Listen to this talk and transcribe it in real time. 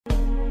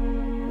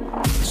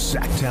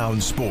Sacktown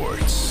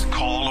Sports.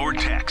 Call or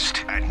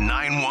text at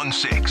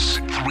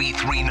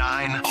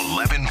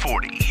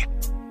 916-339-1140.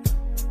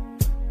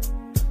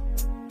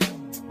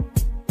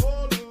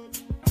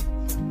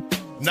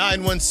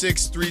 Nine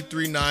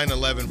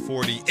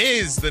 916-339-1140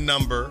 is the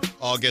number.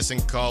 All guessing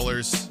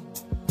callers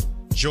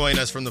join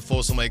us from the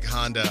Folsom Lake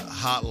Honda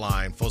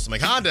hotline. Folsom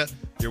Lake Honda,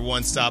 your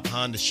one-stop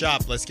Honda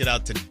shop. Let's get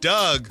out to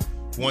Doug,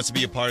 who wants to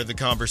be a part of the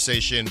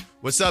conversation.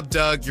 What's up,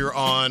 Doug? You're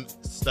on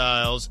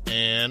Stiles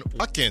and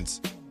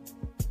Watkins.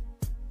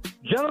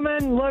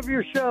 Gentlemen, love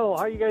your show.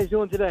 How are you guys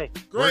doing today?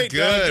 Great,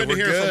 good. We're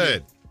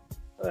good.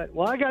 All right.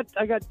 Well, I got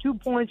 2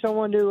 points I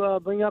wanted to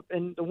bring up,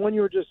 and the one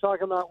you were just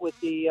talking about with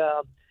the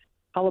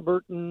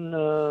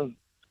Halliburton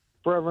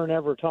forever and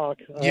ever talk.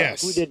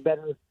 Yes. Who did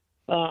better?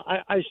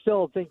 I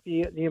still think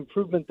the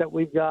improvement that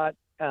we've got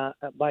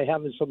by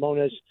having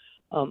Sabonis,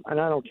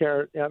 and I don't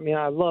care. I mean,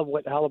 I love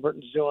what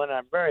Halliburton's doing.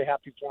 I'm very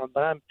happy for him,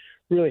 but I'm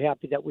really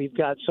happy that we've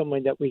got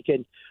someone that we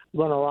can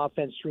run our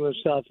offense through and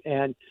stuff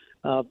and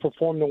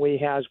perform the way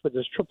he has with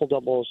his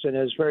triple-doubles and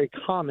his very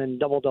common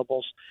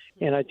double-doubles.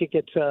 And I think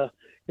it's a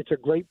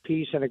great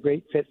piece and a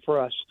great fit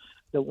for us.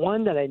 The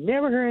one that I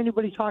never hear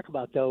anybody talk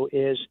about, though,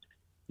 is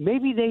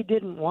maybe they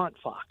didn't want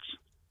Fox.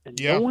 And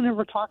no one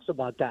ever talks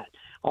about that.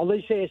 All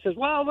they say is,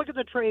 well, look at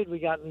the trade we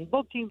got, and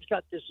both teams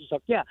got this and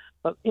stuff. Yeah,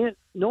 but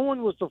no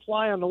one was the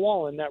fly on the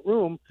wall in that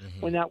room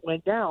when that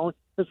went down.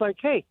 It's like,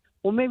 hey,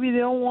 well, maybe they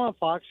don't want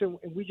Fox, and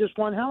we just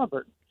want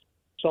Halliburton.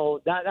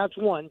 So that's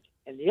one.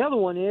 And the other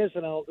one is,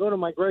 and I'll go to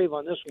my grave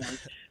on this one,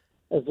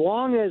 as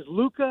long as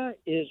Luka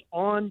is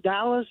on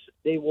Dallas,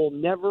 they will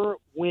never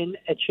win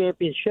a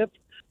championship.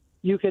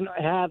 You can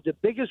have the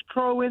biggest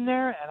crow in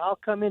there, and I'll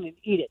come in and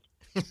eat it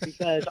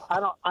because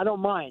I don't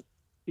mind,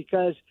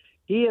 because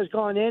he has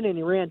gone in and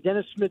he ran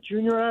Dennis Smith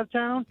Jr. out of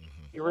town.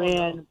 He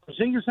ran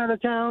Porzingis out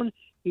of town.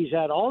 He's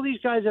had all these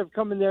guys that have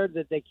come in there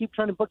that they keep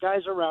trying to put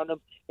guys around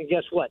him. And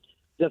guess what?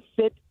 The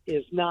fit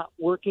is not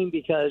working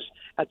because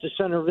at the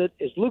center of it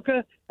is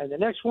Luka, and the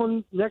next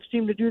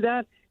team to do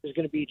that is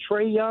going to be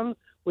Trae Young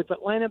with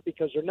Atlanta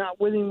because they're not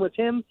winning with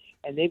him,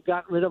 and they've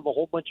gotten rid of a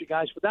whole bunch of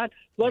guys for that.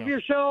 Love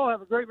your show.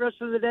 Have a great rest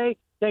of the day.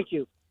 Thank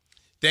you.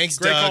 Thanks,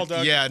 great Doug. Call,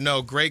 Doug. Yeah,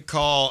 no, great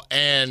call.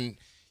 And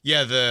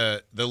yeah,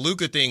 the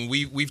Luka thing,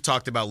 we've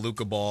talked about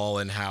Luka Ball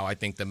and how I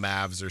think the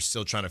Mavs are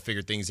still trying to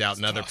figure things out.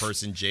 Another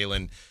person,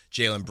 Jalen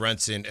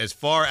Brunson. As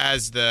far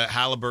as the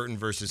Halliburton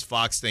versus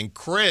Fox thing,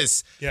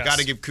 Chris, got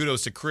to give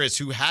kudos to Chris,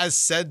 who has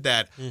said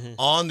that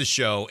on the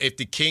show. If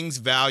the Kings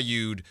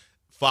valued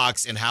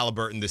Fox and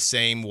Halliburton the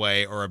same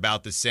way or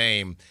about the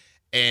same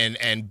and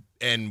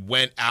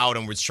went out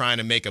and was trying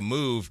to make a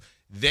move,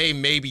 they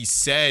maybe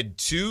said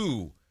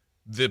to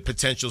the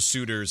potential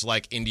suitors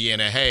like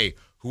Indiana, hey,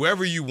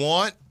 whoever you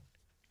want,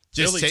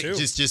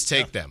 just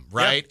take them,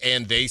 right? Yeah.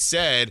 And they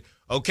said,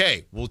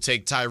 okay, we'll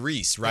take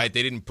Tyrese, right? Yeah.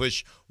 They didn't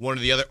push one or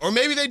the other. Or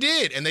maybe they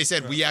did, and they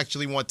said, we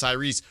actually want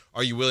Tyrese.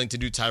 Are you willing to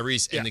do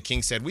Tyrese? And the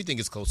Kings said, we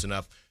think it's close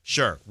enough.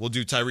 Sure, we'll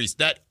do Tyrese.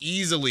 That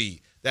easily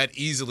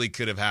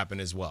could have happened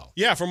as well.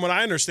 Yeah, from what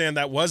I understand,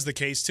 that was the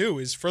case too,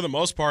 is for the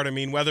most part, I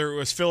mean, whether it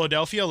was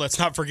Philadelphia, let's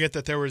not forget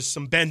that there was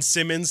some Ben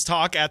Simmons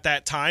talk at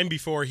that time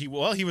before he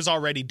was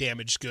already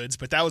damaged goods,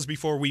 but that was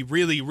before we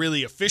really,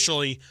 really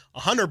officially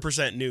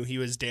 100% knew he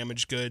was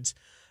damaged goods.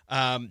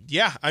 I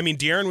mean,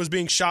 De'Aaron was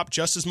being shopped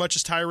just as much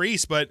as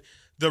Tyrese, but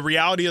the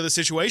reality of the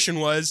situation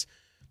was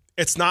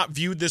it's not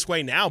viewed this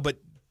way now, but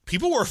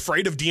people were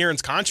afraid of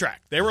De'Aaron's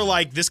contract. They were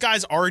like, this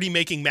guy's already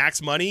making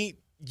max money.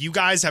 You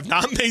guys have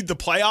not made the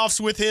playoffs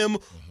with him.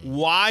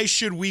 Why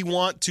should we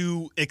want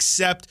to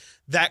accept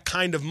that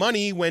kind of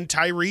money when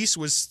Tyrese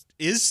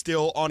is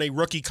still on a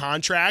rookie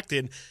contract,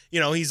 and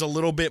he's a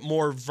little bit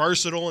more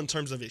versatile in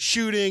terms of his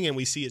shooting, and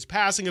we see his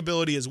passing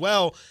ability as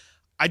well.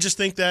 I just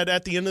think that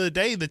at the end of the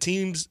day, the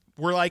teams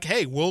were like,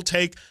 hey, we'll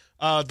take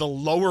the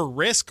lower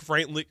risk,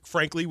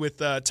 frankly, with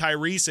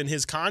Tyrese and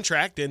his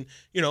contract. And,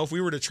 if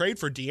we were to trade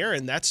for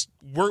De'Aaron,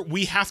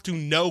 we have to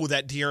know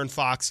that De'Aaron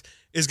Fox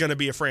is going to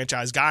be a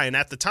franchise guy. And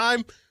at the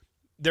time,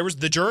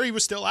 the jury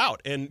was still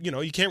out. And,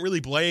 you can't really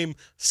blame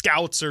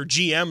scouts or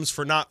GMs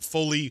for not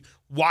fully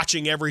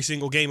watching every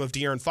single game of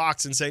De'Aaron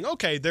Fox and saying,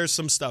 okay, there's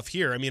some stuff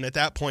here. I mean, at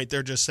that point,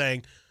 they're just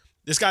saying,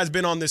 this guy's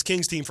been on this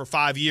Kings team for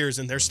 5 years,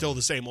 and they're still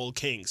the same old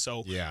Kings.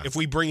 So if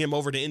we bring him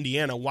over to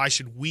Indiana, why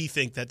should we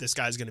think that this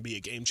guy's going to be a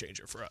game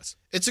changer for us?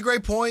 It's a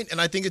great point,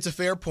 and I think it's a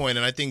fair point.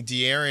 And I think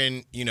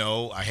De'Aaron,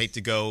 I hate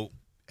to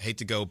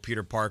go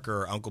Peter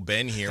Parker or Uncle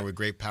Ben here. With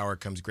great power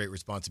comes great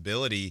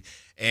responsibility.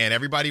 And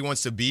everybody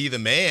wants to be the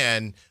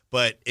man,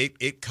 but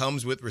it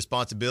comes with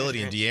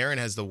responsibility. And De'Aaron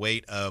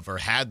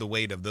had the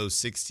weight of those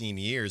 16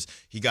 years.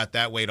 He got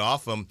that weight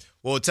off him.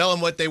 Well, tell him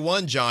what they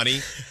won,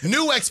 Johnny.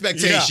 New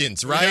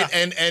expectations, right?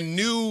 Yeah. And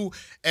new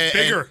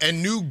bigger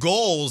and new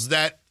goals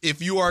that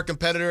if you are a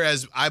competitor,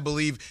 as I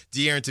believe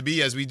De'Aaron to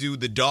be, as we do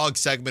the dog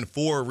segment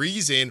for a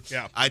reason,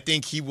 I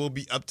think he will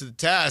be up to the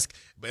task.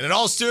 But it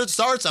all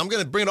starts, I'm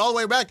going to bring it all the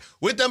way back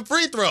with them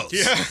free throws.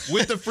 Yeah.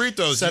 With the free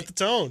throws. Set the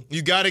tone.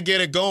 You got to get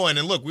it going.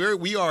 And look,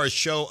 we are a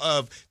show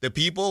of the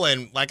people.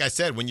 And like I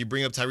said, when you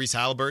bring up Tyrese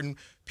Halliburton,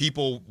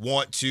 people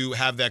want to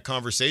have that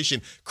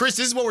conversation. Chris,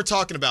 this is what we're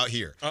talking about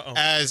here.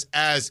 As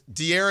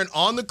De'Aaron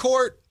on the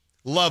court,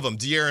 love him.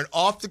 De'Aaron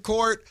off the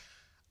court,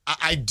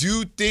 I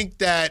do think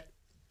that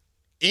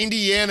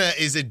Indiana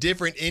is a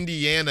different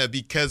Indiana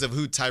because of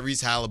who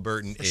Tyrese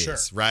Halliburton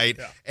is, right?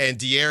 Yeah. And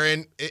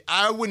De'Aaron,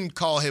 I wouldn't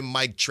call him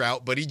Mike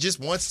Trout, but he just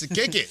wants to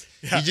kick it.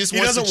 Yeah. He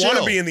doesn't want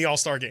to be in the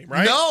All-Star game,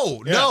 right?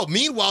 No.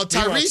 Meanwhile,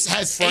 Tyrese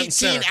has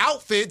 18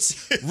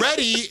 outfits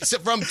ready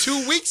from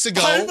 2 weeks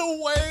ago. By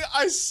the way,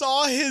 I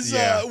saw his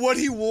what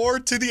he wore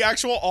to the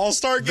actual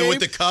All-Star game. With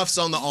the cuffs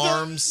on the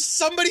arms.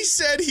 Somebody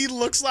said he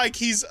looks like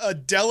he's a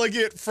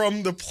delegate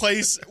from the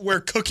place where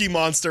Cookie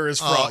Monster is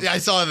from. Yeah, I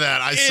saw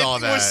that.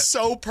 It was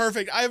so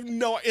perfect.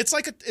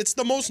 It's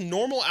the most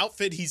normal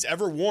outfit he's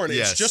ever worn.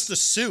 It's just a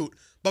suit,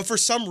 but for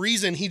some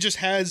reason he just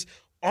has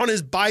on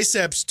his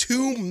biceps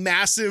 2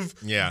 massive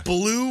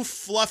blue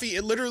fluffy.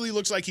 It literally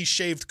looks like he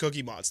shaved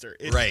Cookie Monster.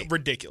 It's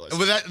ridiculous.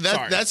 Well,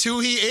 that's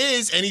who he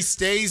is, and he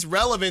stays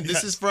relevant.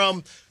 This is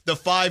from the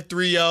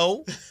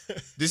 530.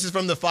 This is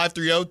from the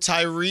 530.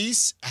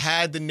 Tyrese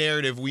had the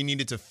narrative we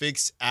needed to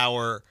fix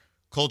our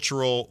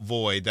cultural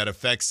void that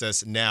affects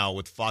us now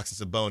with Fox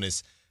as a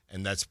bonus.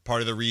 And that's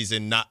part of the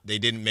reason they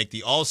didn't make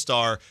the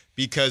All-Star,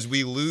 because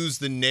we lose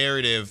the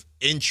narrative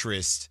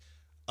interest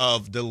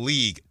of the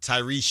league.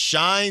 Tyrese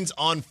shines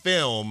on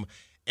film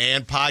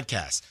and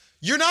podcasts.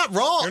 You're not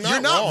wrong. You're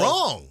not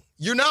wrong.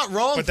 You're not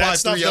wrong. But that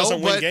stuff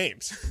doesn't win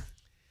games.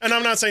 And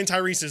I'm not saying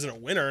Tyrese isn't a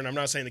winner, and I'm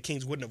not saying the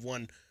Kings wouldn't have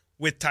won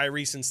with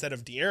Tyrese instead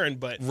of De'Aaron,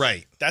 but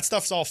that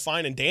stuff's all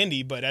fine and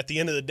dandy. But at the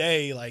end of the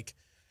day, like,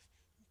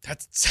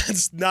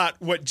 that's not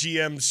what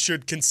GMs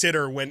should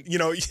consider when,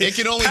 it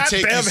can only Pat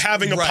take Bev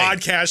having a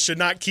podcast should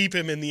not keep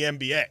him in the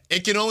NBA.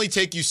 It can only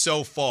take you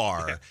so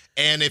far. Yeah.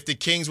 And if the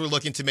Kings were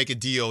looking to make a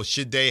deal,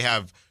 should they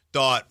have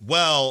thought,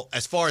 well,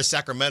 as far as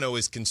Sacramento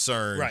is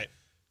concerned,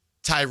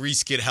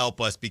 Tyrese could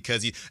help us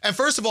because and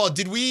first of all,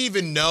 did we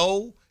even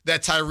know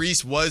that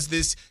Tyrese was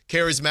this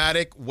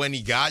charismatic when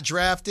he got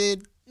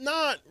drafted?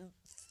 Not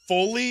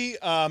fully.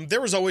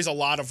 There was always a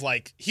lot of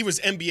he was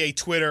NBA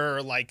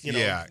Twitter,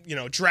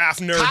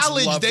 draft nerds.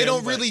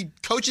 College,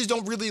 coaches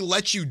don't really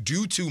let you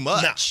do too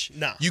much.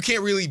 No. You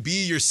can't really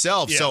be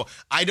yourself. Yeah. So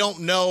I don't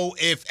know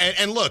if,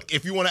 and look,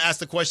 if you want to ask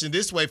the question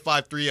this way,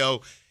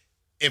 530,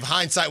 if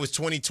hindsight was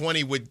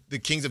 2020, would the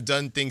Kings have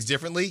done things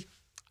differently?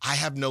 I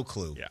have no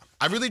clue. Yeah.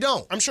 I really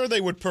don't. I'm sure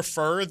they would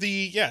prefer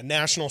the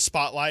national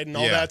spotlight and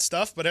all that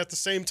stuff, but at the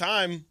same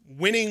time,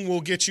 winning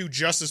will get you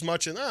just as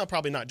much, and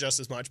probably not just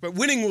as much, but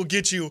winning will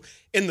get you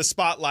in the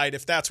spotlight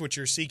if that's what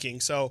you're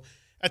seeking. So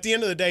at the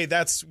end of the day,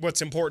 that's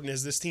what's important,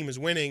 is this team is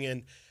winning.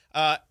 And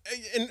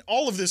in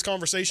all of this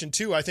conversation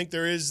too, I think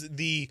there is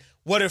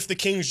what if the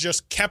Kings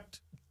just kept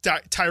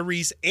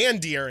Tyrese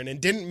and De'Aaron and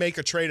didn't make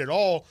a trade at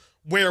all?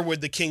 Where would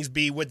the Kings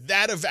be? Would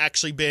that have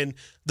actually been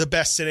the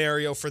best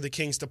scenario for the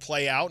Kings to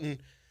play out? And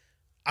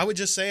I would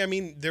just say,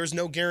 there's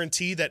no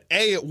guarantee that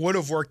A, it would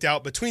have worked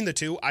out between the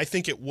two. I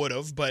think it would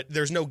have, but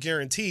there's no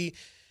guarantee.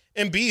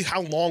 And B,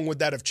 how long would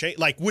that have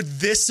changed? Would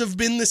this have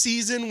been the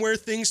season where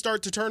things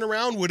start to turn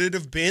around? Would it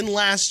have been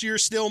last year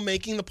still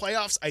making the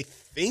playoffs? I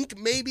think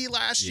maybe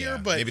last year,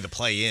 but maybe the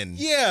play-in.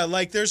 Yeah,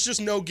 there's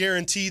just no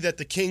guarantee that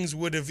the Kings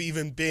would have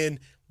even been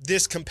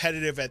this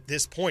competitive at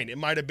this point. It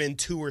might have been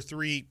 2 or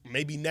 3,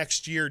 maybe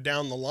next year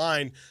down the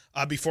line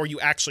before you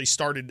actually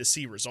started to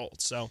see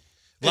results. So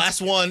last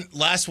one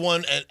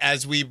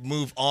as we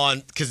move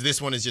on, because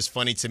this one is just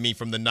funny to me,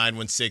 from the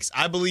 916.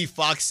 I believe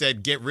Fox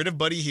said, get rid of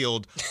Buddy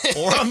Hield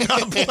or I'm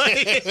not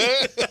playing.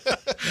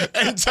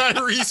 And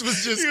Tyrese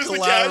was just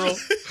collateral.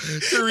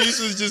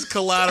 Tyrese was just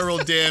collateral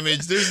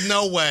damage. There's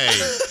no way.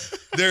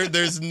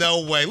 There's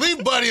no way.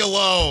 Leave Buddy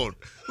alone.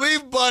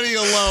 Leave Buddy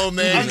alone,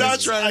 man.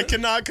 I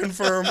cannot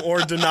confirm or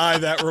deny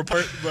that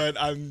report, but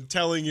I'm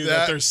telling you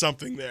that there's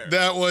something there.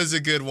 That was a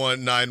good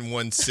one,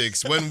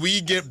 916. When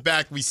we get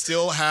back, we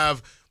still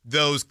have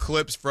those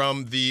clips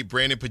from the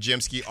Brandon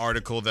Pajemski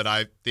article that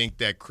I think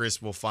that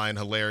Chris will find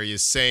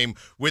hilarious. Same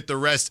with the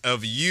rest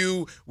of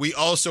you. We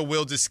also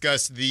will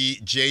discuss the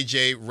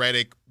J.J.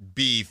 Redick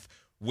beef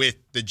with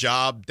the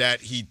job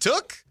that he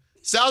took.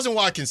 Stiles and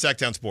Watkins,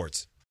 Sacktown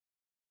Sports.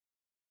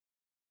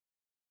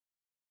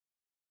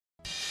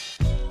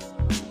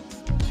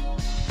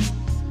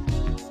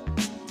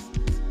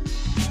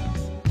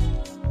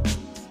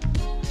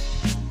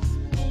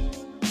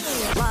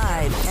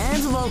 Live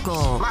and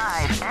local.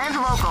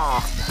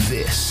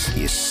 This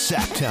is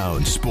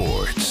Sacktown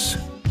Sports.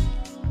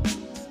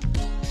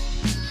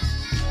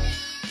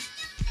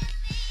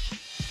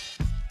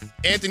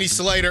 Anthony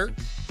Slater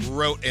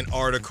wrote an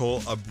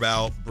article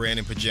about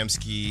Brandon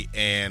Pajemski,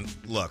 and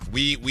look,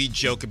 we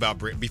joke about,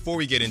 before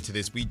we get into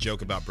this, we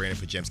joke about Brandon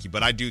Pajemski,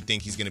 but I do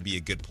think he's going to be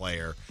a good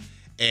player,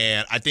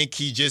 and I think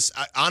he just,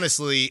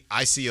 honestly,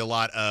 I see a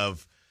lot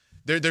of,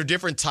 there are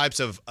different types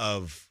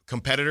of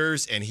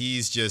competitors, and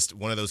he's just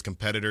one of those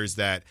competitors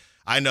that,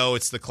 I know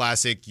it's the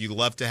classic, you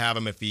love to have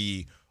him if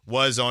he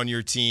was on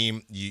your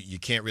team, you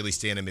can't really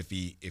stand him if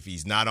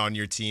he's not on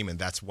your team, and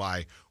that's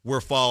why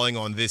we're falling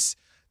on this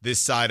this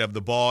side of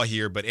the ball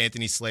here, but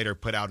Anthony Slater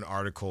put out an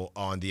article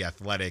on The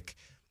Athletic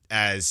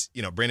as,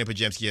 Brandon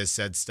Podziemski has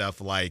said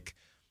stuff like,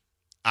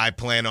 I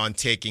plan on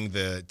taking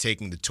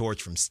the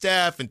torch from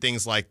Steph and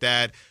things like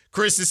that.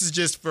 Chris, this is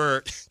just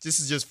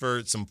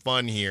for some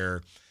fun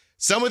here.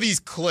 Some of these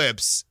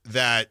clips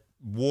that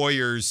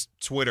Warriors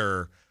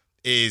Twitter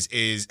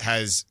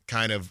has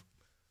kind of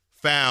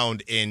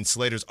found in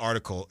Slater's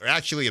article are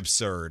actually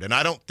absurd, and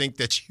I don't think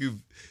that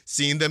you've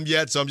seen them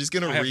yet. So I'm just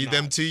going to read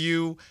them to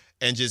you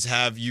and just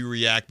have you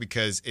react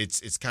because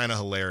it's kind of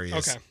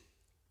hilarious. Okay.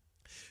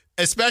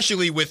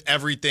 Especially with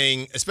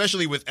everything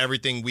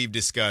we've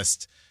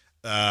discussed.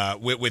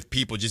 With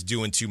people just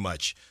doing too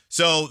much.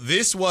 So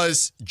this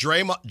was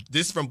Draymond.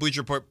 This is from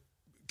Bleacher Report,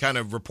 kind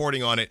of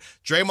reporting on it.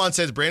 Draymond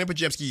says Brandon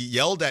Podziemski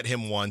yelled at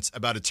him once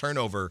about a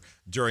turnover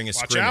during a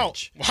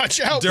scrimmage. Watch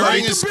out!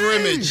 During a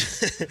scrimmage.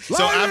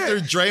 So after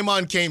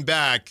Draymond came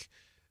back,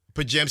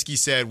 Podziemski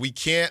said, "We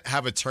can't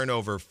have a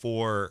turnover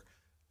for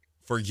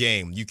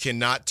game. You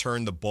cannot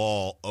turn the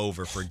ball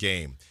over for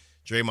game."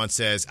 Draymond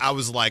says, "I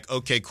was like,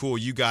 okay, cool,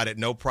 you got it,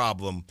 no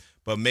problem,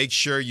 but make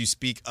sure you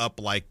speak up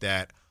like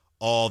that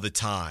all the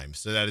time."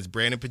 So that is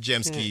Brandon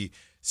Podziemski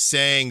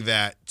saying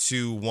that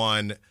to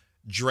one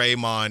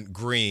Draymond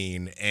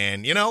Green.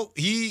 And,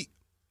 he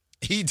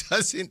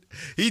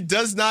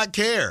does not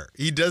care.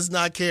 He does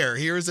not care.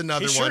 Here's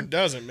another one. He sure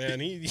doesn't, man.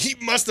 He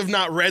must have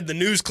not read the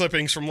news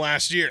clippings from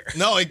last year.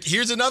 No,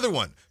 here's another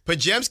one.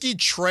 Podziemski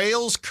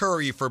trails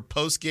Curry for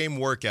post-game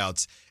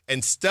workouts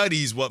and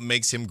studies what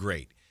makes him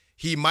great.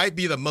 He might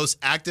be the most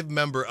active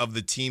member of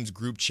the team's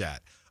group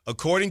chat.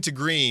 According to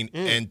Green,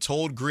 and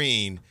told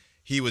Green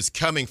he was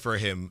coming for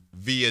him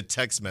via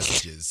text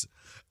messages.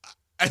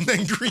 And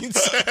then Green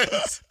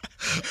says,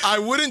 "I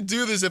wouldn't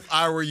do this if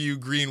I were you,"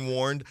 Green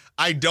warned.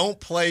 "I don't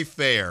play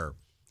fair."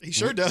 He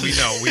sure does. We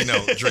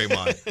know,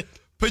 Draymond.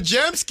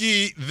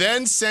 Podziemski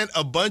then sent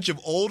a bunch of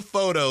old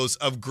photos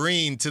of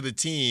Green to the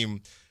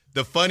team,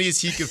 the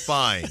funniest he could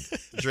find.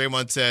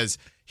 Draymond says,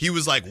 "He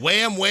was like,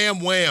 wham,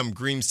 wham, wham,"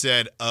 Green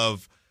said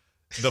of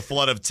the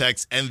flood of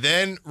texts, and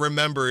then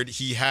remembered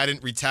he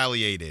hadn't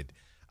retaliated.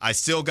 I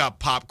still got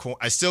popcorn.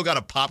 I still got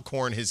to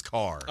popcorn his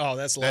car." Oh,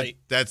 that's light.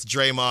 That's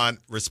Draymond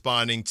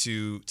responding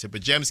to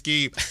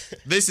Podziemski.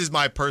 This is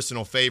my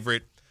personal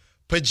favorite.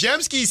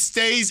 Podziemski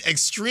stays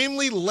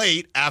extremely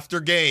late after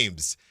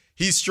games.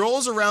 He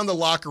strolls around the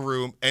locker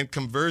room and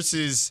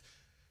converses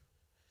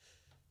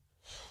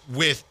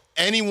with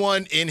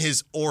anyone in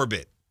his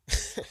orbit.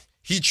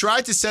 He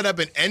tried to set up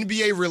an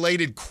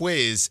NBA-related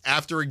quiz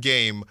after a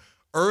game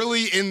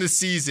early in the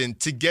season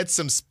to get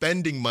some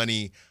spending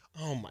money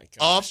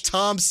off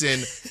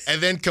Thompson,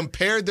 and then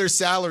compared their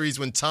salaries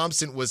when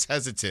Thompson was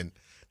hesitant.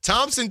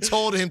 Thompson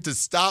told him to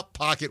stop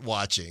pocket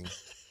watching.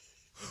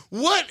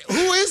 What?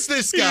 Who is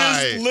this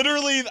guy? He is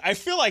literally, I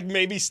feel like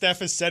maybe Steph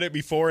has said it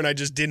before and I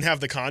just didn't have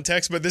the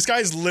context, but this guy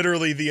is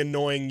literally the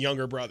annoying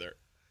younger brother.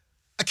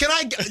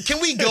 Can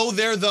we go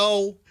there,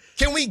 though?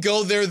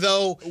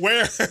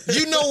 Where?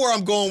 You know where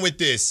I'm going with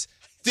this.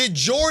 Did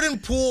Jordan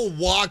Poole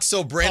walk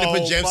so Brandon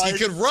Podziemski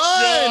could run?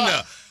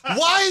 God.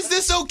 Why is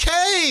this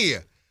okay?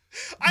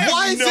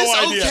 Why is this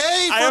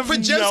okay for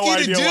Podziemski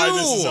to do? Why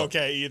this is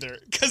okay either?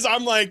 Because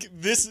I'm like,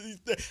 this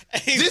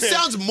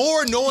sounds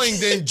more annoying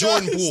than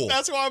Jordan Poole.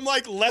 That's why I'm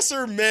like,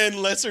 lesser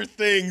men, lesser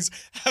things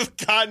have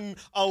gotten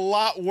a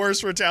lot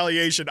worse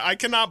retaliation. I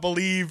cannot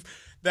believe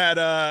that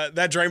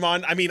that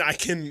Draymond. I mean,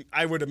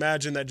 I would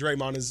imagine that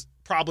Draymond is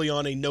probably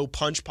on a no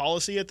punch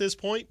policy at this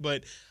point,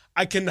 but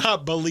I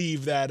cannot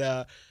believe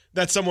that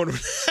someone would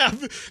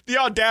have the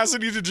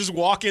audacity to just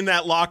walk in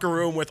that locker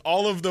room with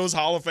all of those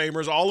Hall of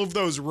Famers, all of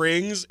those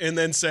rings, and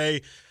then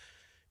say,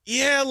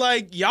 "Yeah,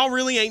 like, y'all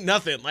really ain't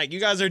nothing. Like, you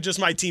guys are just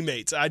my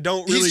teammates. I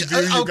don't really view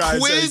you guys." A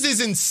quiz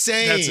is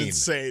insane. That's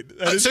insane.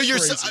 That is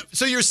crazy.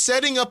 So you're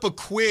setting up a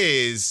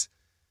quiz,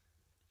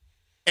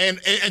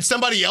 and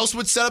somebody else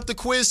would set up the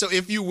quiz. So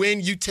if you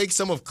win, you take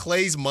some of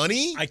Clay's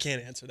money. I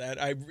can't answer that.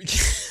 I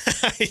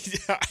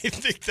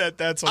think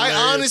that's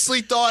hilarious.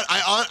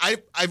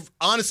 I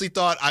honestly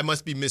thought I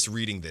must be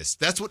misreading this.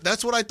 That's what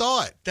I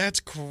thought. That's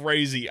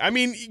crazy. I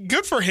mean,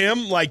 good for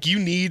him. Like, you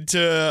need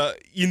to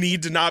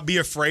not be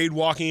afraid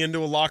walking into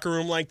a locker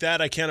room like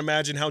that. I can't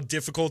imagine how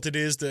difficult it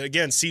is to,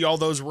 again, see all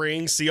those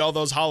rings, see all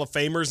those Hall of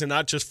Famers, and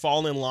not just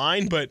fall in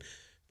line. But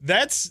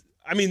that's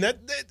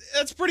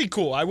pretty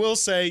cool. I will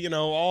say,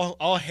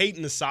 all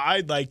hating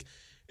aside, like,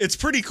 it's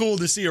pretty cool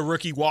to see a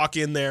rookie walk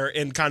in there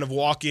and kind of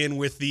walk in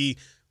with the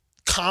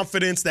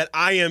confidence that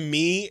I am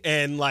me,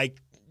 and like,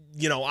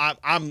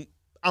 I'm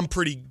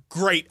pretty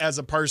great as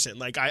a person.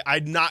 Like,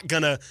 I'm not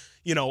gonna,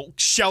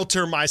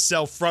 shelter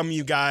myself from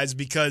you guys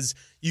because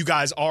you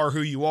guys are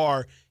who you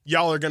are.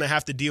 Y'all are gonna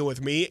have to deal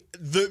with me.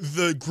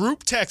 The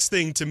group text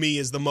thing to me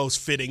is the most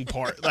fitting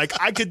part. Like,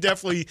 I could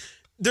definitely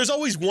there's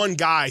always one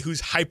guy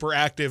who's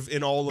hyperactive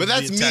in all of the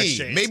text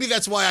chains. Maybe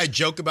that's why I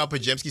joke about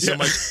Podziemski so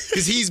much,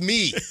 because he's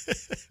me.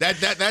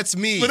 That's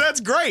me. But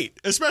that's great,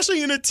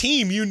 especially in a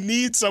team. You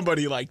need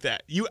somebody like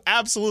that. You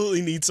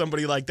absolutely need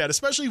somebody like that,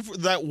 especially for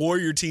that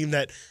Warrior team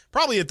that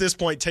probably at this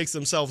point takes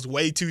themselves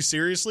way too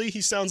seriously.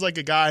 He sounds like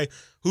a guy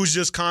who's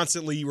just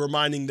constantly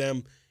reminding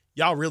them,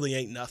 y'all really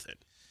ain't nothing.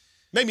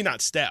 Maybe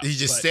not Steph. He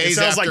just but stays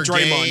it sounds after like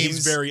Draymond. games.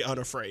 He's very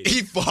unafraid.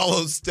 He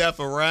follows Steph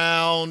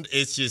around.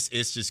 It's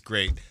just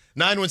great.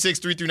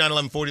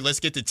 916-339-1140. Let's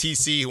get to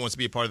TC, who wants to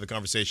be a part of the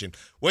conversation.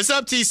 What's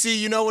up, TC?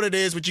 You know what it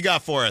is. What you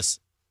got for us?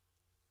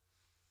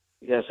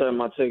 Yes, sir.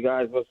 My two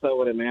guys. What's up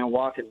with it, man?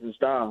 Watkins and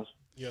Stiles.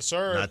 Yes,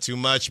 sir. Not too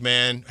much,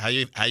 man. How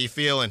you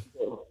feeling?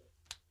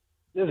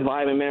 Just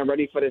vibing, man.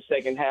 Ready for the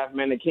second half,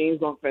 man. The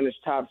Kings gonna finish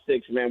top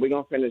 6, man. We're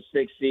gonna finish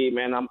 6th seed,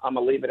 man. I'm gonna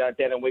leave it at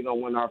that, and we're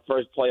gonna win our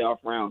first playoff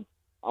round.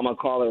 I'm gonna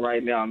call it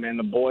right now, man.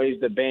 The boys,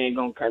 the band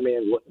gonna come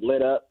in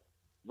lit up,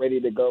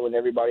 ready to go, and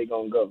everybody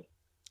gonna go.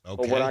 Okay.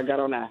 But what I got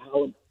on that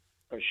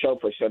for sure,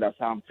 that's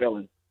how I'm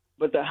feeling.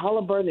 But the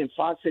Halliburton and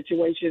Fox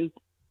situation,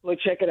 look,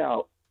 check it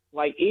out.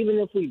 Like, even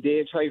if we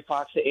did trade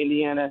Fox to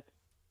Indiana,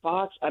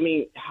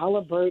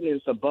 Halliburton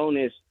and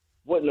Sabonis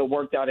wouldn't have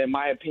worked out, in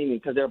my opinion,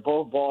 because they're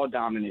both ball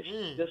dominant.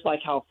 Just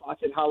like how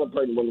Fox and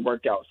Halliburton wouldn't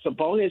work out.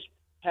 Sabonis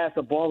has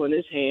the ball in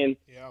his hand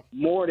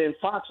more than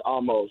Fox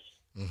almost.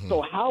 Mm-hmm.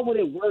 So how would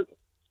it work?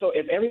 So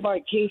if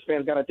everybody, Kings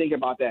fans, got to think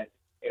about that.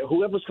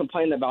 Whoever's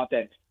complaining about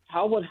that,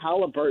 how would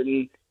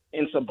Halliburton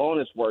and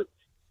Sabonis work?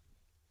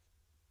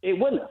 It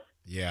wouldn't have.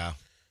 Yeah.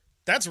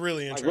 That's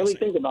really interesting. Really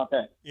think about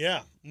that.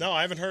 Yeah. No,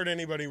 I haven't heard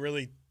anybody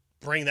really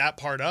bring that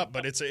part up,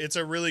 but it's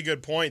a really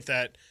good point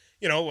that,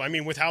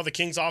 with how the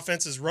Kings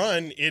offense is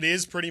run, it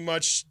is pretty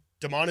much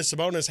Domantas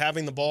Sabonis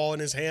having the ball in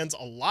his hands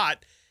a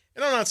lot.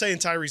 And I'm not saying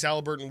Tyrese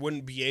Halliburton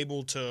wouldn't be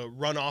able to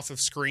run off of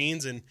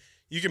screens, and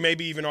you can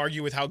maybe even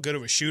argue with how good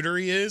of a shooter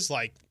he is.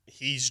 Like,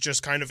 he's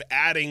just kind of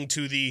adding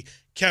to the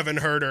Kevin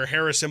Huerter,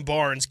 Harrison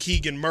Barnes,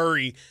 Keegan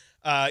Murray,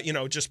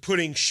 just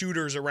putting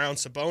shooters around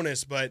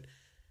Sabonis. But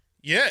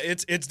yeah,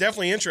 it's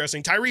definitely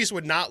interesting. Tyrese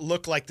would not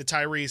look like the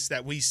Tyrese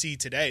that we see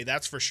today.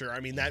 That's for sure. I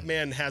mean, that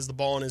man has the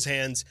ball in his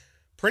hands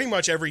pretty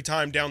much every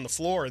time down the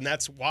floor, and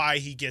that's why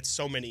he gets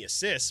so many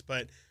assists.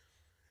 But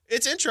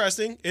it's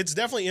interesting. It's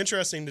definitely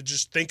interesting to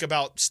just think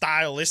about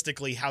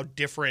stylistically how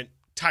different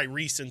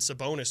Tyrese and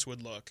Sabonis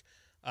would look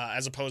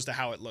as opposed to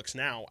how it looks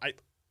now.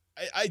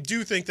 I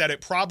do think that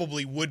it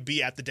probably would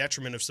be at the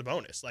detriment of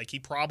Sabonis. Like, he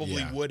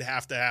probably would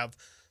have to have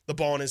the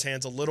ball in his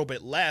hands a little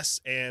bit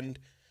less, and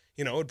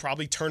it would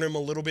probably turn him a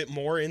little bit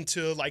more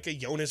into like a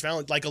Jonas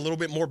Valanciunas, like a little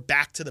bit more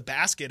back to the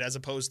basket as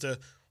opposed to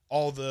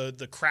all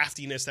the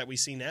craftiness that we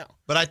see now.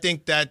 But I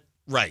think that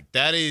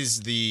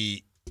is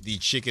the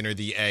chicken or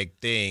the egg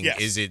thing.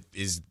 Yes.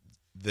 Is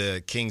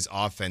the Kings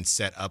offense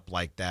set up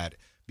like that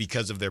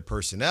because of their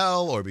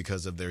personnel or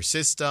because of their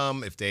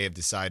system? If they have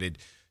decided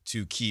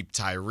to keep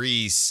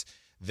Tyrese,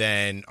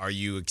 then are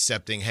you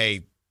accepting,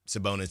 hey,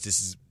 Sabonis, this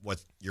is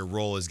what your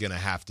role is going to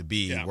have to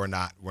be. Yeah. We're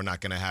not going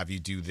to have you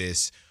do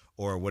this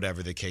or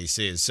whatever the case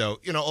is.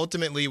 So,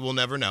 ultimately we'll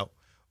never know.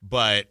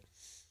 But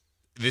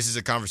this is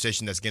a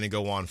conversation that's going to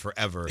go on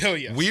forever. Oh,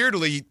 yes.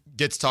 Weirdly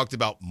gets talked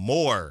about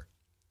more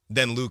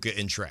than Luka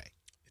and Trey.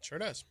 It sure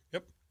does.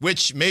 Yep.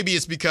 Which maybe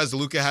it's because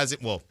Luka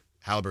hasn't, well,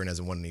 Halliburton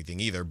hasn't won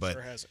anything either, but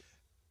Sure hasn't.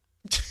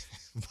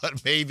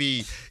 but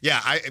maybe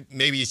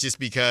it's just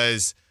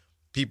because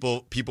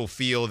people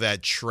feel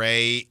that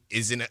Trey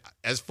isn't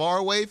as far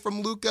away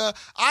from Luka.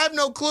 I have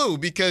no clue,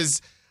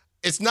 because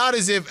it's not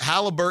as if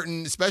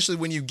Halliburton, especially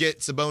when you get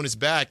Sabonis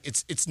back,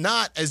 it's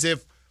not as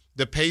if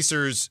the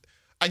Pacers,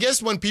 I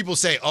guess when people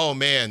say, oh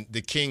man,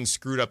 the Kings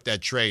screwed up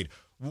that trade,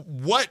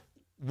 what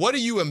are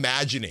you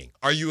imagining?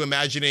 Are you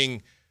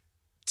imagining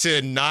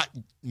to not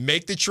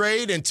make the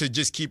trade and to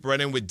just keep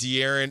running with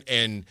De'Aaron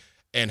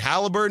and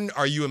Halliburton?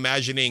 Are you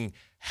imagining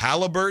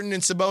Halliburton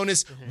and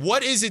Sabonis? Mm-hmm.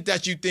 What is it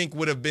that you think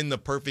would have been the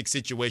perfect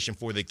situation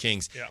for the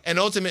Kings? Yeah. And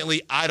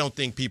ultimately, I don't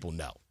think people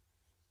know.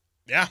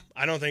 Yeah,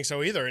 I don't think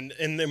so either. And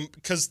then,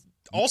 because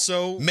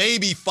also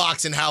maybe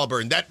Fox and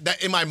Halliburton.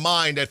 That in my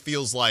mind, that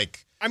feels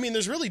like. I mean,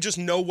 there's really just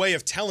no way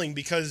of telling,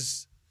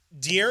 because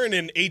De'Aaron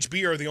and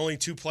HB are the only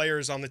two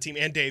players on the team,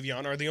 and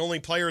Davion are the only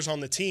players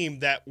on the team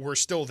that were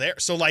still there.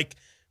 So, like,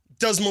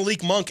 does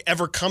Malik Monk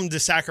ever come to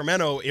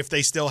Sacramento if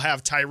they still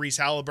have Tyrese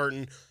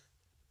Halliburton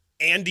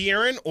and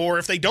De'Aaron? Or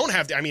if they don't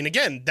have,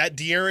 again, that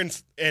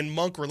De'Aaron and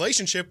Monk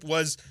relationship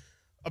was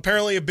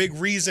apparently a big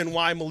reason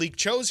why Malik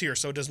chose here.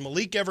 So does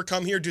Malik ever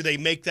come here? Do they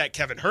make that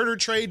Kevin Huerter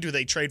trade? Do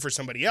they trade for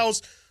somebody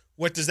else?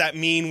 What does that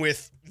mean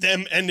with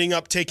them ending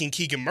up taking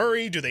Keegan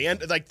Murray? Do they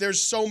end, like,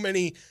 there's so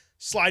many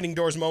sliding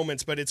doors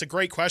moments, but it's a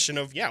great question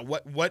of,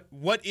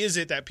 what is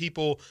it that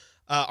people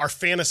are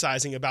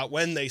fantasizing about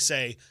when they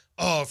say,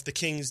 oh, if the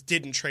Kings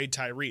didn't trade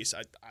Tyrese?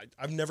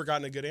 I've never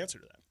gotten a good answer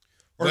to that,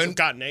 or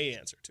gotten a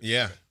answer to.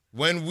 Yeah.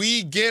 When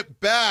we get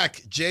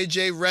back,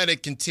 JJ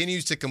Redick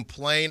continues to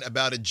complain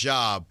about a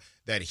job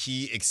that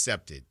he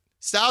accepted.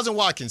 Stiles and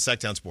Watkins,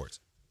 Sacktown Sports.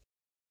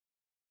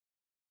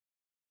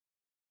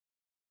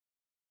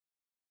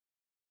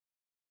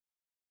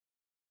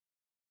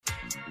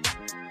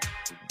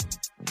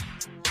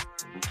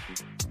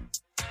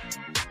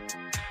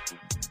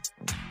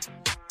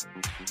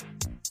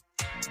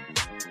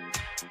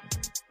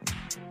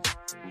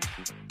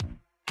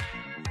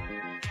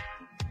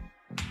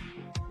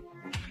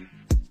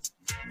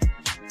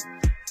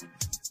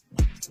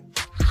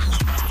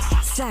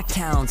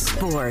 Sacktown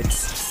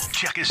Sports.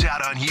 Check us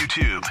out on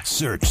YouTube.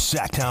 Search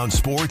Sacktown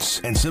Sports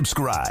and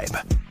subscribe.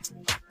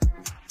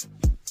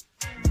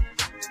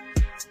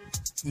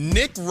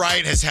 Nick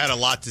Wright has had a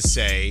lot to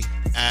say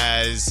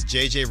as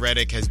JJ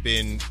Redick has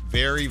been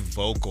very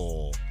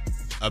vocal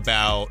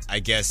about, I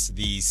guess,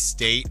 the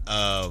state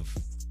of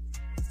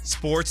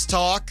sports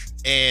talk.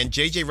 And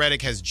JJ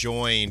Redick has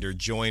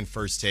joined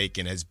First Take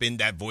and has been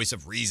that voice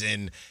of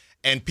reason.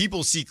 And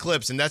people see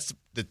clips, and that's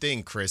the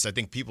thing, Chris. I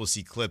think people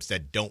see clips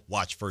that don't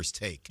watch First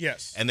Take.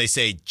 Yes. And they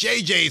say,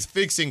 JJ's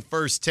fixing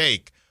First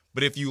Take.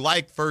 But if you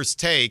like First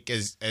Take,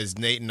 as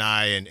Nate and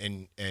I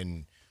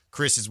and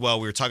Chris as well,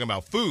 we were talking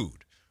about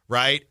food.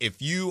 Right?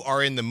 If you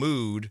are in the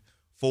mood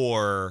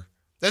for,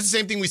 that's the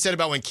same thing we said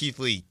about when Keith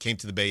Lee came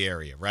to the Bay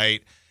Area,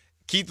 right?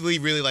 Keith Lee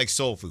really likes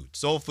soul food.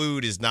 Soul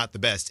food is not the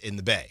best in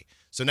the Bay.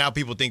 So now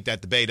people think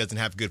that the Bay doesn't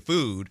have good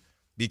food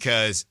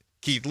because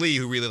Keith Lee,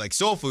 who really likes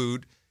soul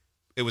food,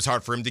 it was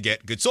hard for him to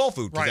get good soul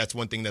food because that's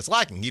one thing that's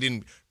lacking. He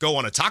didn't go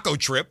on a taco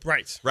trip.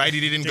 Right. He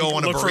didn't go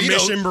on a look burrito. for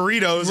Mission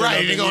burritos.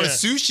 Right. He didn't go on a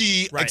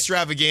sushi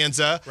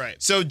extravaganza. Right.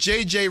 So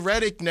JJ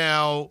Redick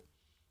now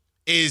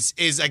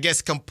is I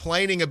guess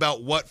complaining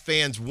about what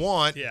fans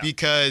want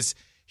because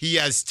he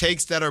has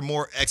takes that are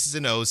more X's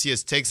and O's. He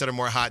has takes that are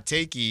more hot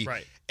takey.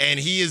 Right. And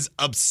he is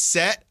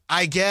upset,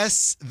 I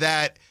guess,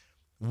 that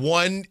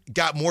one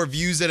got more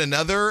views than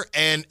another.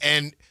 And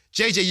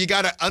JJ, you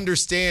got to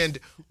understand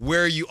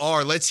where you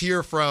are. Let's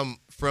hear from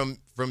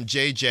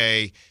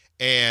JJ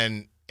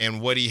and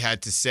what he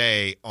had to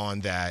say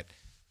on that.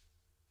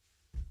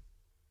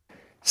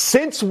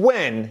 Since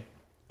when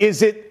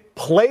is it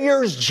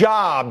players'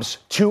 jobs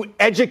to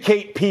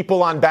educate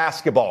people on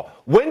basketball?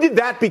 When did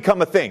that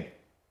become a thing?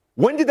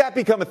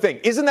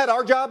 Isn't that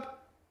our job?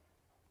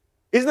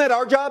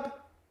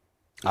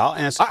 I'll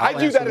answer. I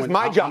do that as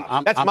my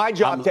job. That's my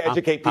job to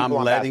educate people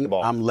on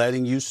basketball. I'm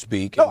letting you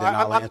speak, and then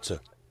I'll answer.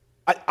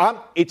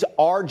 It's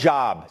our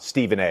job,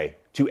 Stephen A.,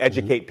 to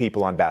educate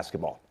people on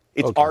basketball.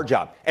 It's our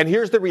job. And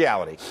here's the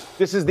reality.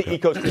 This is the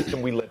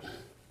ecosystem we live in.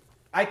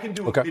 I can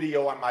do a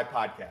video on my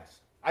podcast.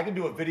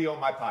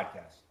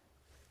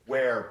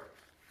 Where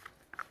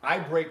I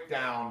break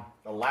down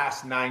the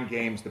last 9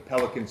 games the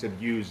Pelicans have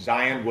used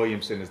Zion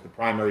Williamson as the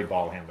primary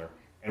ball handler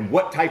and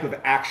what type of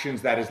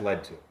actions that has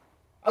led to.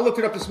 I looked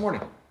it up this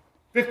morning.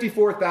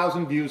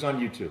 54,000 views on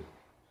YouTube.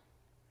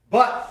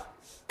 But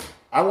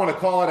I want to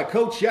call out a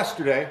coach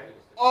yesterday.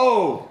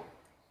 Oh,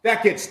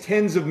 that gets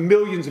tens of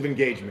millions of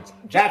engagements.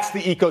 That's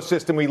the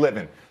ecosystem we live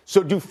in.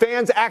 So do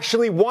fans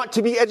actually want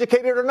to be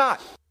educated or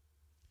not?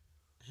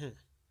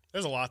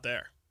 There's a lot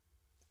there.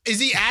 Is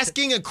he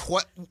asking a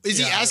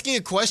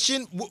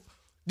question?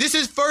 This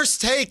is First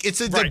Take.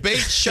 It's a debate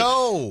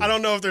show. I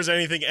don't know if there's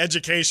anything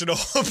educational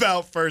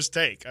about First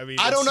Take. I mean,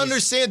 I don't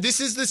understand. This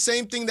is the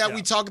same thing that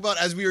we talk about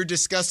as we were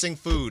discussing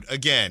food.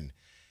 Again,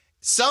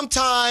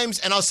 sometimes,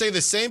 and I'll say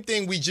the same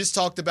thing we just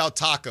talked about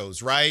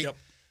tacos, right? Yep.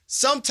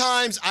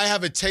 Sometimes I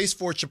have a taste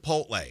for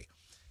Chipotle.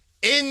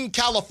 In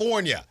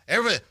California,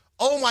 everybody,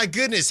 oh my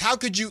goodness, how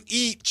could you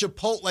eat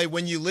Chipotle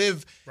when you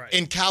live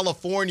in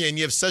California and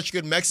you have such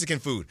good Mexican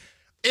food?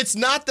 It's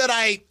not that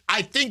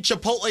I think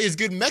Chipotle is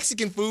good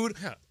Mexican food.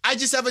 Yeah. I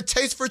just have a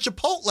taste for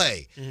Chipotle.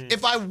 Mm-hmm.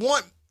 If I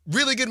want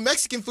really good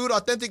Mexican food,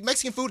 authentic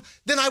Mexican food,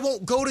 then I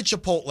won't go to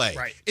Chipotle.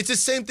 Right. It's the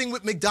same thing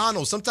with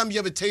McDonald's. Sometimes you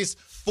have a taste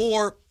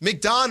for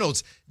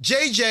McDonald's.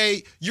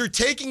 JJ, you're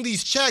taking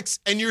these checks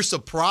and you're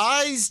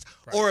surprised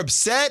or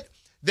upset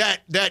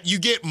that you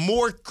get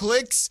more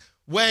clicks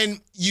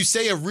when you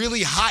say a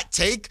really hot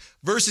take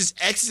versus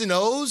X's and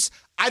O's.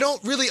 I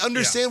don't really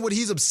understand what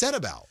he's upset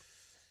about.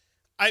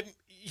 I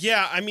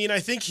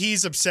think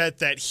he's upset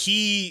that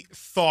he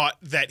thought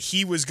that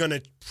he was going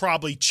to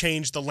probably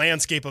change the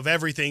landscape of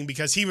everything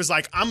because he was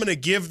like, I'm going to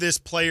give this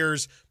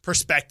player's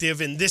perspective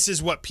and this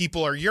is what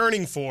people are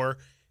yearning for.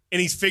 And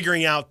he's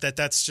figuring out that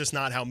that's just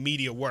not how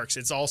media works.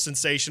 It's all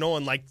sensational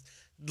and like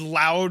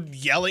loud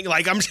yelling.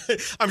 Like I'm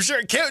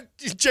sure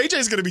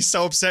JJ's going to be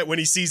so upset when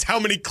he sees how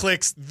many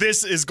clicks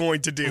this is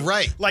going to do.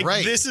 Right.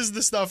 This is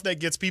the stuff that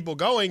gets people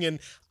going. And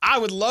I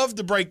would love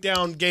to break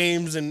down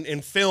games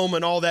and film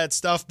and all that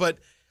stuff, but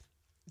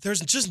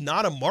there's just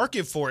not a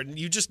market for it. And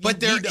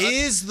there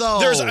is, though.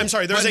 There's a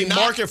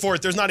market for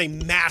it. There's not a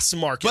mass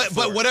market for it.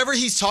 But whatever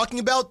he's talking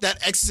about,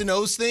 that X's and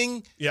O's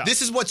thing,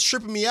 this is what's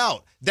tripping me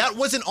out. That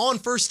wasn't on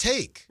First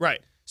Take. Right.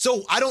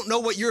 So I don't know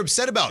what you're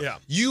upset about.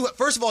 Yeah.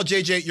 First of all,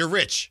 JJ, you're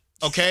rich.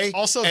 Okay.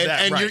 Also,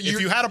 if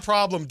you had a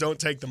problem, don't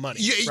take the money.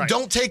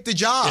 Don't take the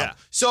job. Yeah.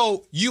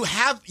 So you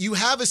have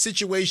a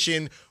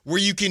situation where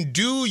you can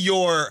do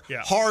your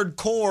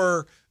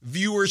hardcore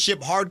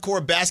viewership,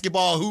 hardcore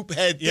basketball hoop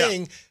head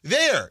thing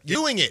there. You're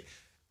doing it.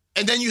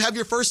 And then you have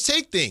your First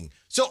Take thing.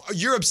 So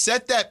you're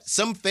upset that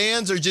some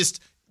fans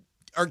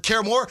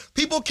care more.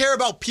 People care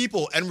about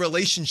people and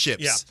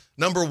relationships. Yeah.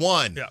 Number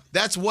one. Yeah.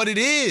 That's what it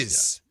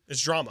is. Yeah.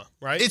 It's drama,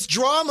 right? It's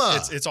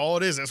drama. It's all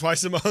it is. That's why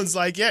Simone's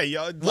like,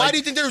 why do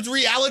you think there's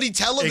reality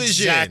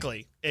television?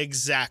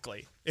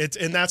 Exactly.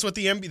 And that's what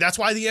that's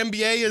why the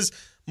NBA is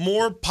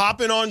more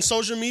popping on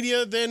social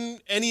media than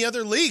any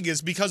other league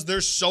is because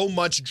there's so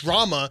much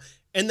drama,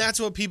 and that's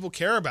what people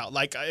care about.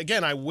 Like,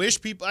 again, I wish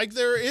people, like,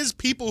 there is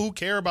people who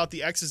care about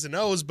the X's and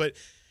O's, but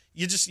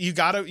you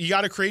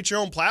gotta create your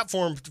own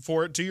platform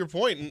for it, to your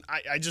point. And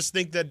I just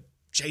think that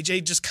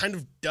JJ just kind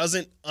of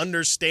doesn't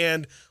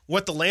understand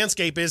what the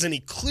landscape is, and he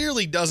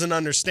clearly doesn't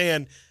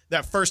understand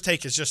that First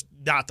Take is just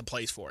not the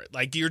place for it.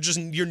 Like, you're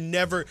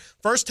never,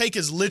 First Take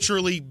is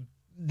literally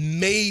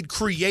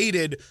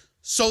created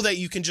so that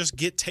you can just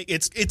get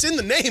it's in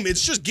the name.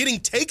 It's just getting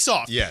takes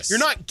off. Yes. You're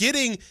not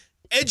getting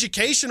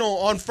educational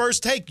on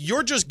First Take.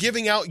 You're just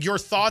giving out your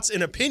thoughts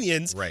and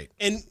opinions. Right.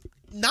 And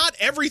not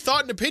every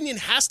thought and opinion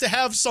has to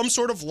have some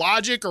sort of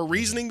logic or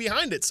reasoning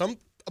behind it. Some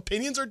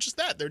opinions are just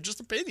that. They're just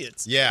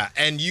opinions. Yeah,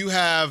 and you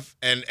have,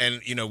 and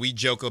we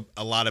joke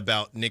a lot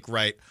about Nick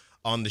Wright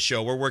on the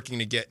show. We're working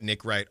to get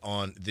Nick Wright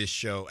on this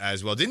show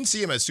as well. Didn't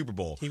see him at Super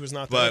Bowl. He was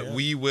not there, but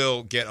we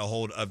will get a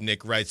hold of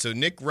Nick Wright. So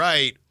Nick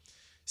Wright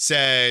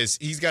says,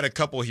 he's got a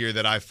couple here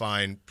that I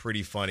find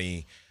pretty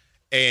funny.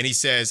 And he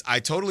says, I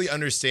totally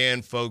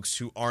understand folks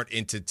who aren't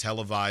into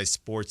televised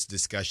sports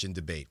discussion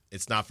debate.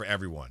 It's not for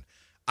everyone.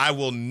 I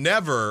will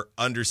never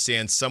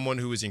understand someone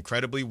who is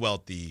incredibly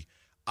wealthy,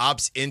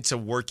 opts into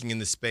working in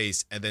the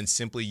space, and then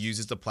simply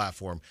uses the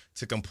platform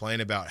to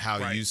complain about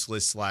how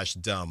useless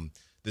 / dumb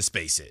the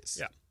space is.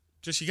 Yeah.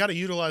 Just, you got to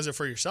utilize it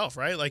for yourself,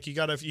 right? Like, you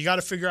got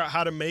to figure out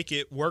how to make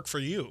it work for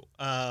you.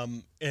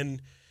 And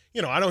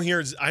I don't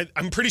hear,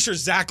 I'm pretty sure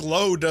Zach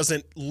Lowe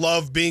doesn't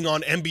love being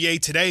on NBA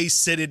Today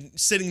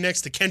sitting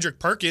next to Kendrick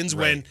Perkins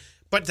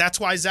but that's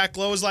why Zach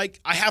Lowe is like,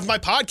 I have my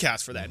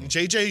podcast for that. And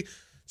JJ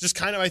just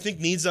kind of, I think,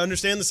 needs to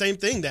understand the same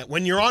thing, that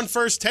when you're on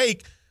First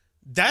Take,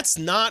 that's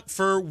not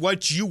for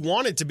what you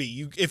want it to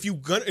be. If you're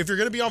going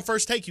to be on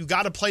First Take, you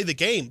got to play the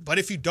game. But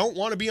if you don't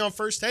want to be on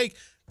First Take,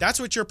 that's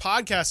what your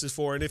podcast is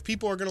for. And if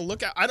people are going to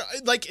look at,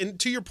 and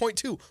to your point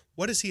too,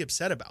 what is he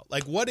upset about?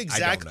 Like, what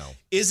exactly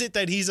is it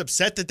that he's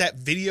upset that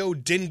video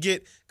didn't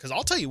get? Because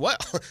I'll tell you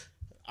what,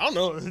 I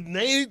don't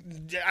know.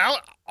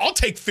 I'll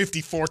take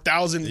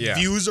 54,000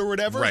 views or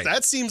whatever. Right.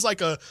 That seems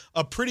like a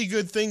pretty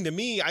good thing to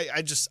me.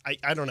 I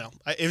don't know.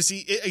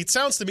 It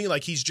sounds to me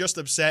like he's just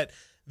upset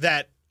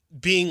that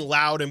being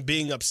loud and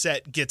being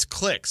upset gets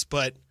clicks,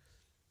 but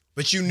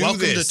you knew welcome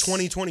this. To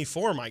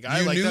 2024, my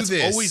guy. That's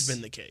always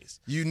been the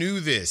case. You knew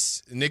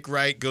this. Nick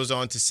Wright goes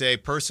on to say,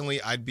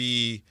 personally, I'd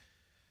be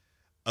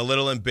a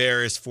little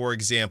embarrassed, for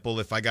example,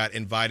 if I got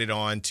invited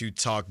on to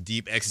talk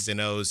deep X's and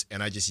O's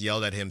and I just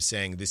yelled at him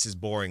saying, this is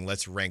boring,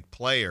 let's rank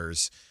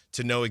players.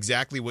 To know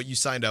exactly what you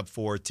signed up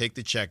for, take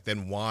the check,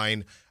 then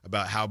whine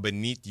about how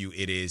beneath you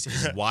it is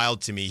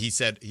wild to me. He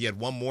said he had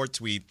one more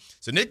tweet.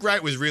 So Nick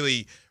Wright was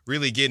really,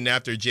 really getting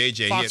after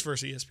JJ. Fox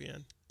versus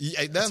ESPN.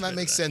 Yeah, that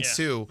makes sense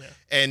too. Yeah.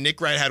 And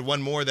Nick Wright had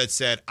one more that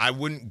said, I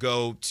wouldn't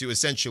go to,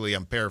 essentially,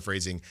 I'm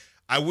paraphrasing,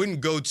 I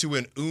wouldn't go to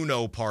an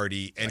Uno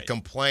party and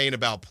complain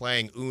about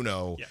playing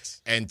Uno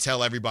and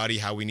tell everybody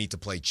how we need to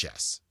play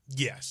chess.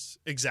 Yes,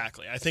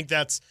 exactly. I think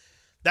that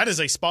is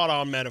a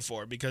spot-on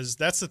metaphor, because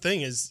that's the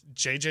thing is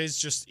JJ's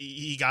just,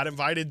 he got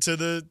invited to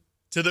the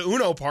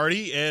Uno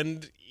party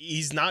and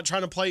he's not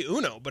trying to play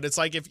Uno. But it's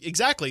like,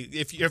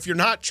 if you're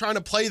not trying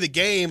to play the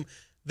game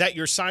that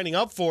you're signing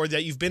up for,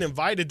 that you've been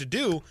invited to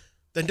do,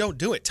 then don't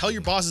do it. Tell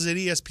your bosses at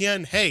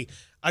ESPN, hey,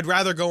 I'd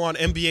rather go on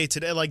NBA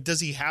Today. Like, does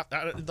he have,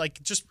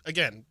 like, just,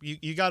 again,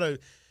 you gotta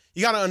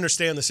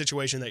understand the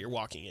situation that you're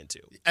walking into.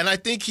 And I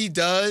think he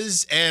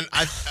does. And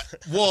I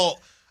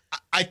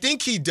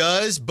think he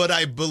does, but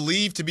I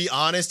believe, to be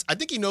honest, I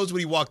think he knows what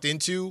he walked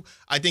into.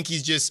 I think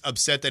he's just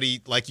upset that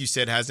he, like you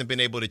said, hasn't been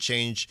able to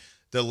change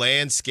the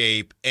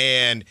landscape.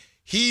 And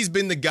he's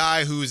been the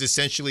guy who's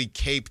essentially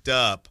caped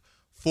up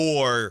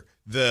for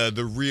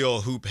the real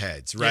hoop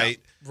heads, right?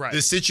 Yeah,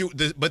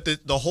 right. But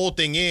the whole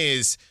thing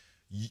is,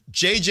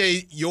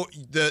 JJ,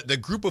 the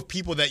group of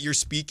people that you're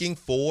speaking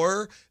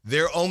for,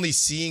 they're only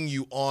seeing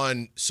you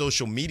on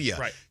social media.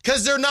 Right.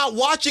 Because they're not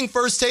watching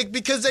First Take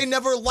because they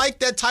never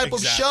liked that type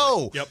of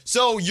show. Yep.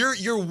 So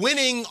you're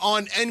winning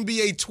on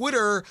NBA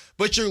Twitter,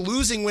 but you're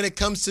losing when it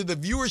comes to the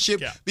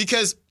viewership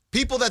because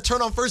people that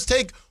turn on First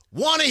Take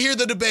want to hear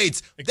the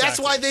debates. Exactly. That's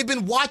why they've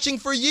been watching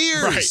for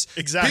years. Right,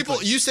 exactly.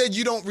 People, you said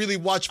you don't really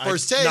watch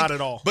First Take. Not at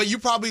all. But you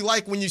probably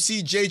like when you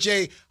see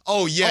JJ, I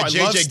JJ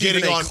love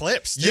getting on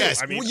clips. Too.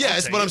 Yes, I mean,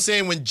 but I'm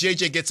saying when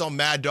JJ gets on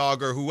Mad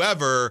Dog or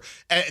whoever,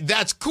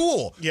 that's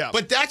cool. Yeah.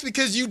 But that's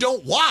because you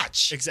don't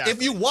watch. Exactly.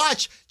 If you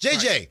watch,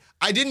 JJ,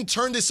 I didn't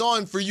turn this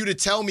on for you to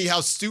tell me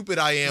how stupid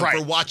I am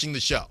for watching the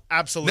show.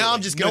 Absolutely. Now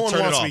I'm just going to turn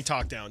it off. No one wants to be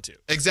talked down to.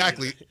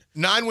 Exactly.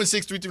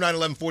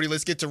 916-339-1140.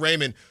 Let's get to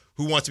Raymond,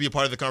 who wants to be a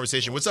part of the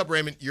conversation. What's up,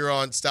 Raymond? You're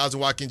on Stiles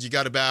and Watkins. You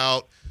got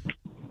about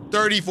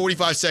 30,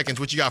 45 seconds.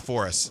 What you got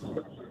for us?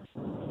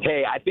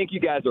 Hey, I think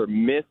you guys are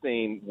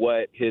missing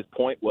what his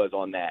point was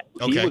on that.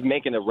 Okay. He was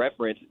making a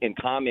reference in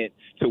comment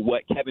to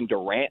what Kevin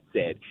Durant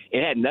said.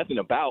 It had nothing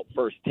about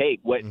First Take.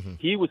 What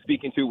he was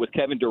speaking to was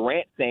Kevin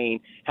Durant saying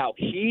how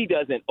he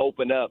doesn't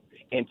open up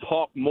and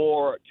talk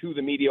more to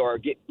the media or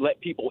let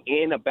people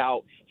in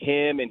about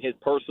him and his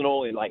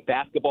personal and like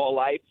basketball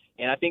life.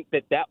 And I think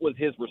that was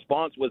his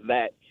response, was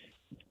that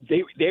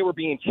they were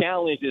being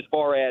challenged as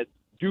far as,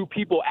 do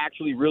people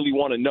actually really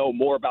want to know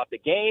more about the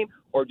game,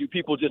 or do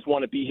people just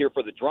want to be here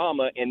for the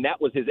drama? And that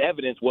was his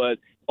evidence, was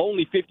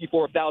only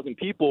 54,000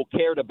 people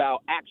cared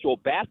about actual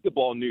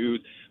basketball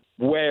news,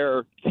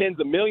 where tens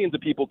of millions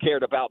of people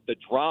cared about the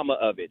drama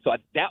of it. So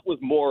that was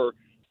more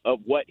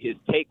of what his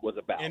take was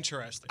about.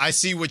 Interesting. I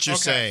see what you're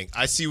saying.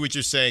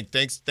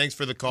 Thanks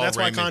for the call, That's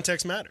Raymond. why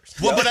context matters.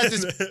 Well, but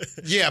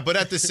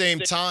at the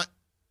same time,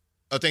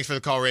 thanks for the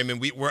call, Raymond.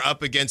 We're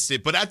up against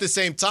it, but at the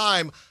same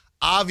time,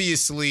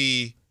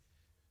 obviously.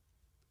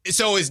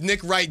 So is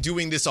Nick Wright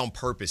doing this on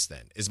purpose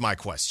then, is my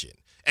question.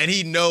 And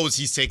he knows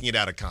he's taking it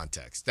out of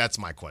context. That's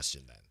my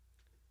question then.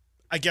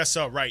 I guess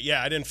so, right.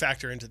 Yeah, I didn't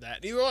factor into that.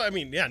 Well, I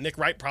mean, yeah, Nick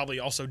Wright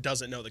probably also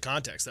doesn't know the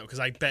context, though, because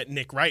I bet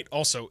Nick Wright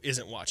also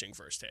isn't watching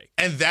First Take.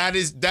 And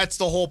that's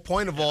the whole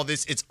point of all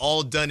this. It's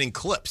all done in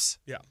clips.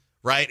 Yeah.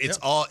 Right? It's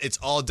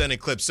all done in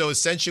clips. So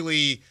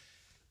essentially,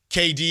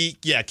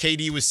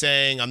 KD was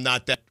saying, I'm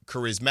not that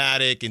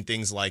charismatic and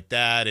things like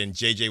that. And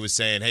JJ was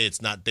saying, hey,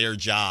 it's not their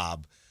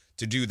job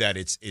to do that.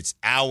 It's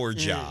our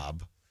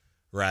job,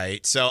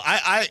 right? So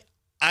I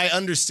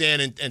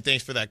understand, and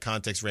thanks for that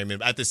context,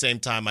 Raymond. At the same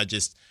time,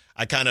 it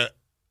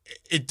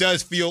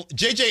does feel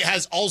JJ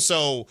has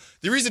also,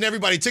 the reason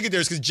everybody took it there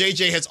is because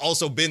JJ has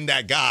also been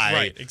that guy,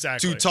 right?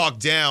 Exactly. To talk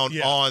down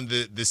on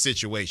the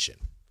situation.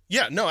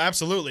 Yeah, no,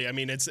 absolutely. I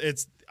mean, it's.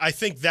 I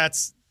think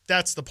that's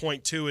the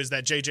point too, is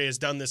that JJ has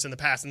done this in the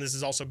past, and this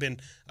has also been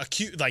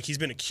he's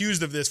been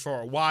accused of this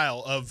for a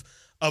while, of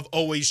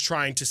always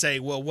trying to say,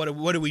 well, what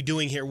are we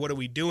doing here? What are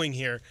we doing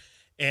here?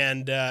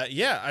 And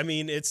I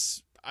mean,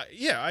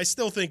 I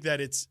still think that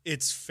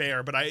it's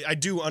fair, but I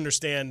do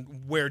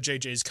understand where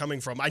JJ is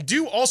coming from. I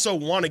do also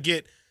want to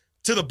get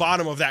to the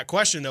bottom of that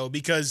question, though,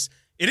 because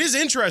it is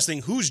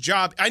interesting whose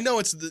job. I know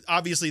it's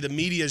obviously the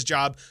media's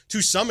job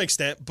to some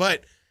extent,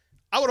 but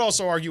I would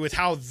also argue with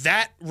how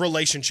that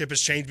relationship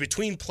has changed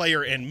between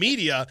player and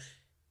media.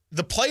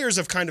 The players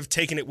have kind of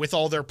taken it with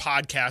all their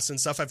podcasts and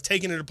stuff, have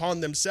taken it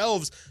upon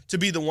themselves to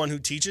be the one who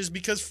teaches,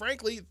 because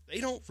frankly, they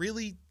don't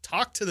really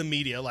talk to the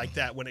media like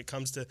that when it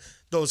comes to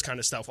those kind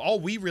of stuff. All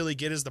we really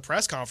get is the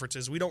press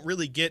conferences. We don't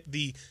really get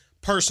the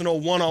personal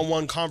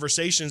one-on-one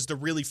conversations to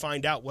really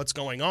find out what's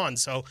going on.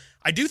 So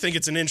I do think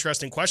it's an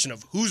interesting question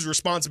of whose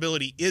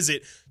responsibility is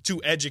it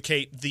to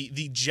educate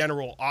the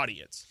general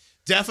audience.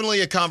 Definitely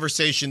a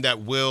conversation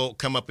that will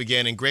come up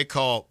again. And great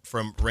call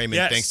from Raymond.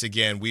 Yes. Thanks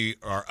again. We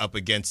are up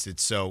against it,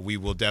 so we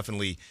will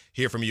definitely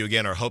hear from you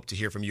again, or hope to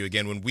hear from you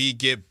again when we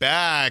get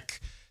back.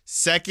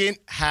 Second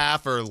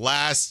half or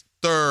last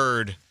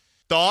third,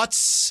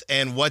 thoughts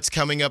and what's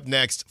coming up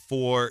next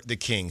for the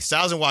Kings.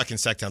 Stiles and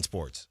Watkins, Sacktown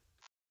Sports.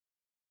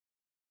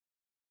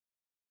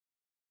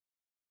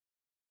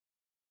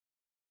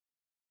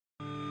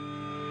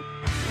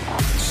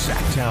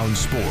 Sacktown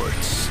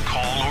Sports.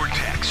 Call or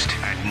text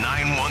at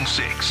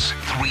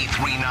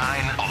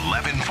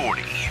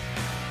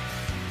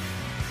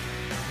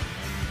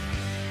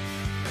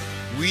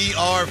 916-339-1140. We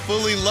are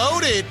fully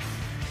loaded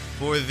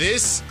for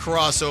this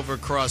crossover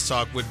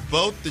crosstalk with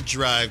both the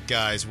Drive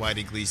guys,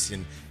 Whitey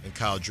Gleason and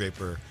Kyle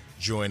Draper,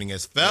 joining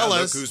us. Fellas.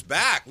 Yeah, look who's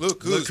back.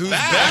 Look who's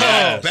back.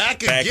 back.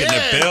 Back again. Back in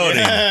the building.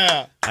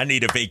 Yeah. I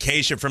need a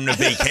vacation from the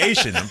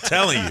vacation, I'm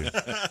telling you.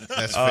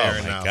 That's fair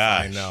enough.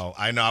 Gosh. I know.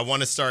 I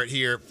want to start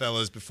here,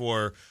 fellas,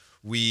 before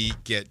we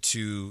get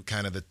to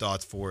kind of the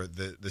thoughts for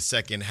the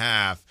second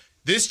half.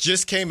 This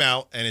just came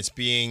out, and it's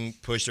being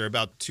pushed there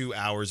about 2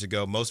 hours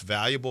ago. Most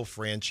valuable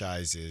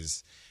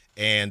franchises,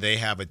 and they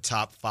have a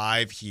top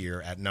 5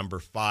 here. At number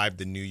 5,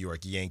 the New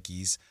York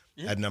Yankees.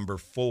 At number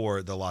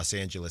 4, the Los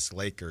Angeles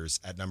Lakers.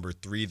 At number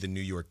 3, the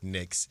New York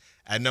Knicks.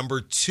 At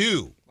number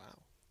 2,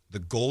 the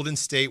Golden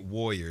State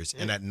Warriors.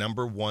 And at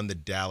number 1, the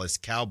Dallas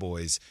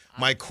Cowboys.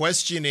 My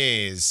question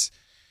is,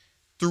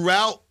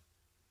 throughout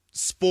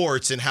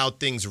sports and how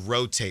things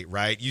rotate,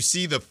 right? You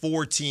see the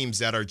 4 teams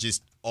that are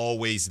just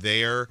always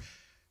there.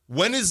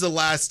 When is the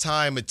last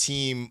time a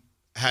team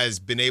has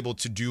been able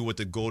to do what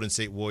the Golden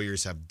State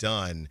Warriors have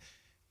done?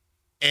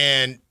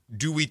 And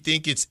do we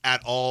think it's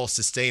at all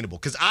sustainable?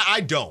 Because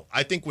I don't.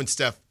 I think when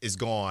Steph is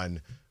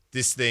gone,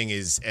 this thing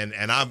is, and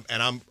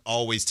I'm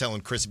always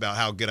telling Chris about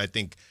how good I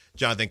think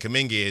Jonathan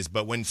Kuminga is,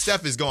 but when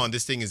Steph is gone,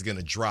 this thing is going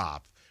to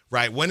drop,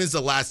 right? When is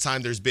the last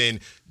time there's been,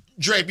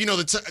 Drape, you know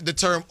the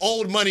term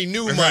old money,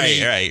 new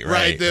money,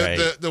 right?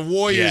 The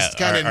Warriors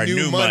kind of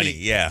new money.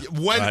 Yeah,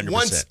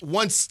 100%.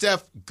 Once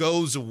Steph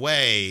goes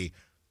away,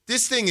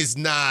 this thing is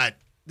not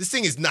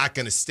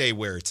going to stay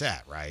where it's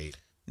at, right?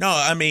 No,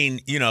 I mean,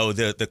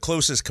 the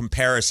closest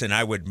comparison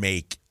I would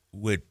make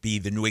would be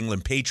the New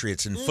England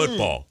Patriots in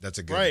football. That's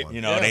a good one.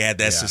 They had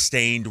that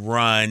sustained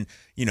run.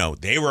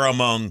 They were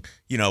among,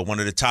 one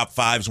of the top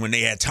 5s when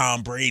they had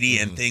Tom Brady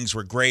and things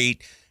were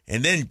great.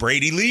 And then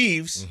Brady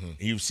leaves.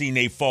 You've seen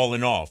they've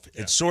fallen off.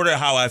 Yeah. It's sort of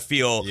how I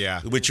feel,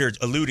 what you're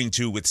alluding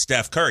to with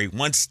Steph Curry.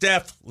 Once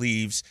Steph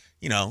leaves,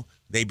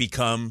 they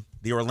become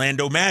the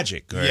Orlando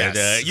Magic. Or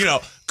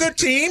good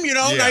team,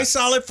 nice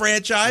solid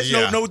franchise.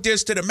 No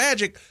diss to the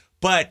Magic.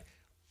 But,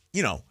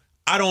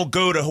 I don't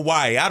go to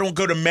Hawaii. I don't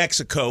go to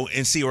Mexico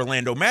and see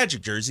Orlando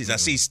Magic jerseys. I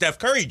see Steph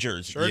Curry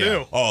jerseys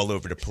do. all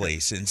over the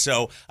place. And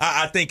so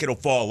I think it'll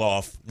fall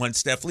off when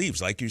Steph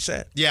leaves, like you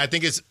said. Yeah, I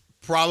think it's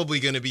probably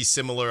going to be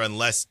similar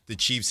unless the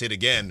Chiefs hit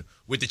again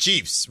with the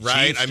Chiefs,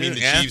 right?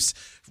 Chiefs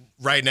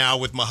right now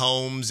with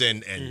Mahomes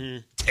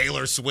and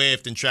Taylor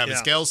Swift and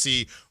Travis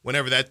Kelce,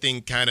 whenever that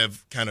thing kind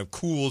of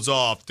cools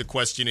off, the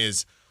question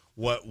is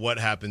what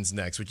happens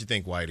next? What do you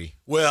think, Whitey?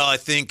 Well, I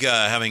think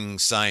having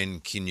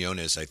signed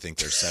Quinones, I think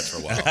they're set for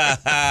a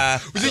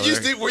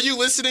while. Were you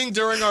listening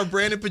during our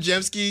Brandon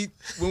Pajemski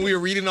when we were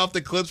reading off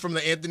the clips from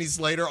the Anthony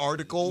Slater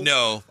article?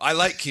 No, I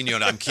like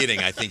Quinones. I'm kidding.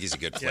 I think he's a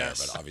good player,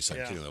 Yes. but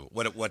obviously I'm kidding.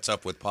 What's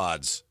up with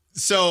pods?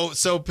 So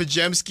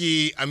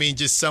Pajemski, I mean,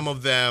 just some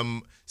of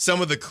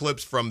the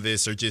clips from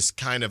this are just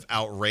kind of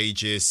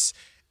outrageous.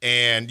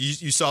 And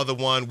you saw the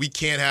one,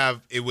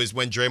 it was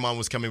when Draymond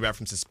was coming back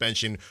from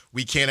suspension.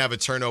 We can't have a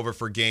turnover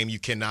for game. You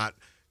cannot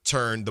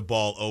turn the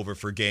ball over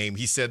for game.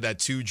 He said that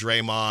to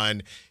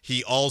Draymond.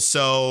 He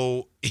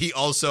also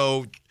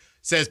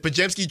says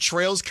Pajemski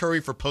trails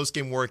Curry for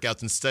post-game workouts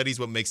and studies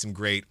what makes him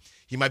great.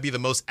 He might be the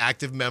most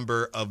active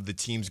member of the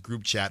team's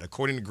group chat,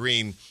 according to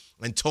Green,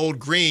 and told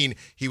Green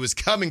he was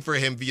coming for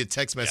him via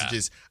text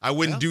messages. Yeah. I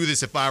wouldn't do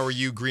this if I were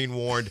you, Green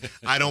warned.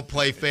 I don't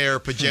play fair.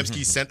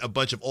 Pajemski sent a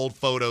bunch of old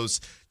photos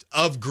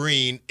of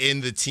Green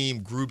in the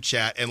team group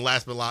chat. And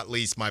last but not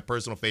least, my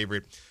personal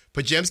favorite,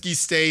 Pajemski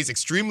stays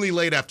extremely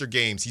late after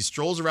games. He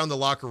strolls around the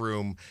locker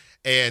room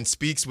and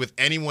speaks with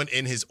anyone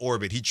in his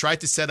orbit. He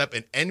tried to set up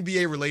an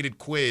NBA-related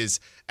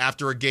quiz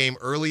after a game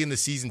early in the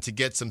season to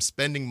get some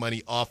spending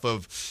money off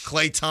of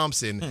Klay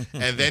Thompson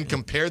and then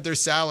compared their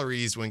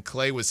salaries when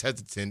Klay was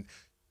hesitant.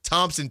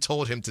 Thompson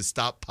told him to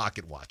stop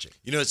pocket watching.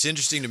 You know, it's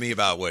interesting to me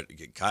about what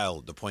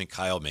the point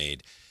Kyle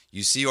made.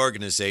 You see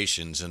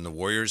organizations, and the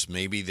Warriors,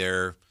 maybe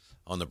they're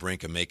on the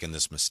brink of making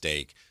this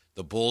mistake.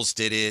 The Bulls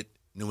did it.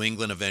 New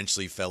England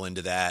eventually fell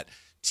into that.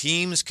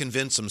 Teams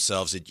convince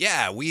themselves that,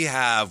 yeah, we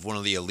have one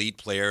of the elite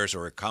players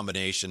or a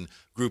combination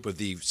group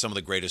of some of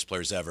the greatest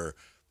players ever,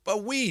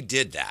 but we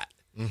did that.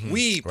 Mm-hmm.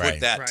 We put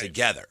that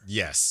together.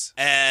 Yes.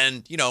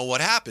 And, you know,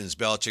 what happens?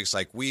 Belichick's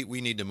like, we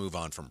need to move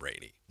on from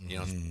Brady. You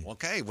know,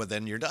 okay, well,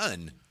 then you're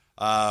done.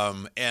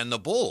 And the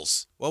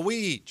Bulls,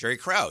 Jerry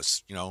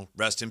Krause, you know,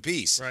 rest in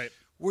peace. Right.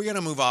 We're going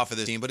to move off of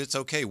this team, but it's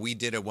okay. We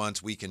did it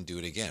once. We can do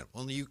it again.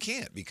 Well, you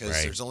can't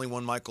because there's only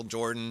one Michael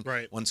Jordan,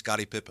 one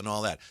Scottie Pippen,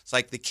 all that. It's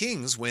like the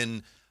Kings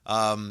when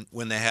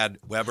they had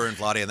Weber and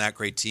Vlade and that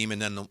great team,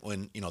 and then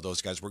when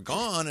those guys were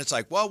gone, it's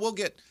like, well, we'll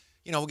get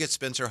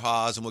Spencer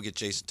Hawes and we'll get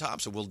Jason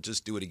Thompson. We'll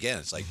just do it again.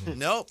 It's like,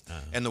 nope.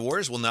 And the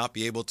Warriors will not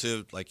be able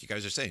to, like you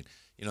guys are saying.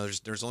 You know,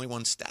 there's only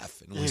one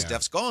Steph, and when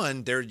Steph's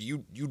gone,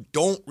 you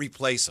don't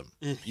replace him.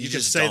 You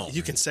just don't.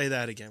 You can say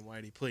that again,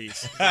 Whitey,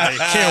 please. I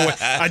can't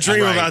wait. I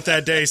dream about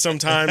that day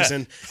sometimes,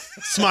 and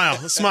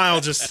smile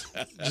just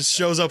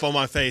shows up on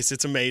my face.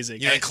 It's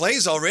amazing. Yeah, and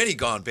Klay's already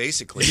gone,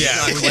 basically. He's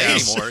not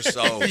Klay anymore,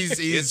 so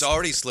it's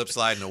already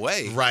sliding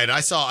away. Right. I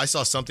saw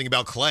something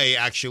about Klay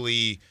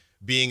actually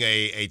being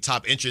a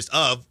top interest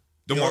of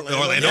the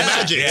Orlando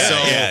Magic.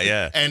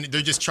 And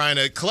they're just trying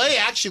to. Klay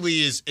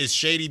actually is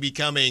shady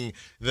becoming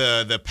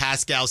the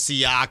Pascal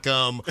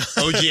Siakam,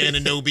 OG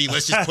Anunoby.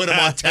 Let's just put him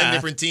on 10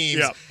 different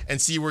teams and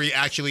see where he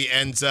actually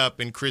ends up.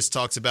 And Chris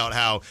talks about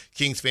how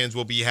Kings fans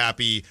will be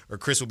happy, or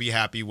Chris will be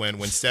happy when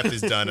Steph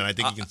is done. And I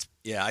think he can.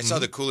 Yeah, I saw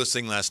the coolest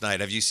thing last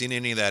night. Have you seen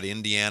any of that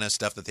Indiana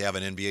stuff that they have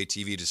on NBA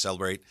TV to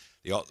celebrate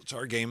the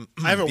All-Star game?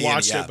 I haven't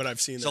watched it, but I've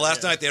seen it. So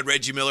last night they had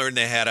Reggie Miller and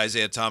they had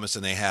Isaiah Thomas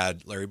and they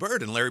had Larry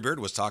Bird. And Larry Bird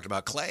was talking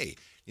about Klay.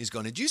 He's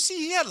going, did you see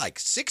he had like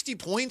 60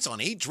 points on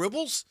 8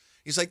 dribbles?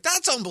 He's like,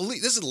 that's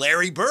unbelievable. This is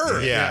Larry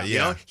Bird. Yeah. You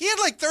know, he had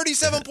like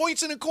 37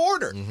 points in a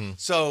quarter. Mm-hmm.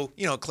 So,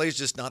 Klay's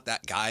just not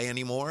that guy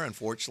anymore,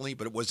 unfortunately.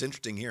 But it was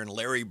interesting hearing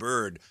Larry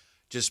Bird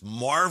just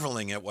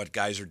marveling at what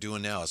guys are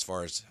doing now as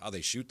far as how they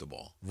shoot the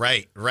ball.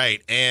 Right.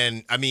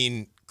 And, I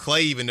mean,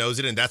 Klay even knows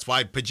it, and that's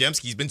why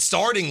Pajemski's been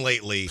starting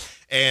lately.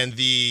 And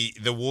the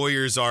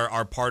Warriors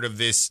are part of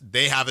this.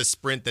 They have a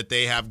sprint that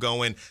they have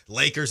going.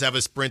 Lakers have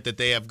a sprint that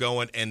they have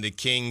going, and the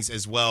Kings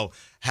as well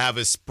have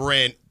a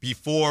sprint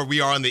before we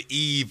are on the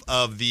eve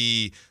of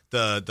the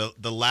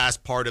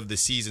last part of the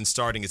season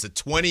starting. It's a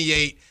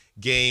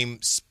 28-game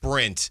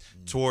sprint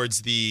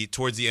towards the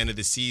end of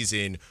the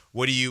season.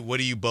 What are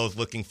you both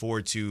looking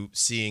forward to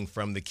seeing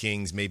from the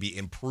Kings maybe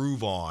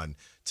improve on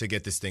to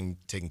get this thing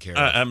taken care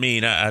of?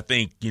 I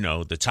think,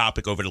 the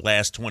topic over the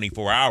last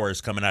 24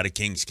 hours coming out of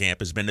Kings camp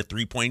has been the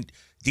 3-point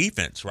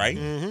defense, right?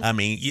 Mm-hmm. I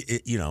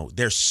mean,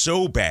 they're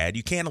so bad.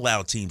 You can't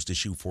allow teams to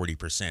shoot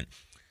 40%.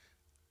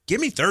 Give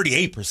me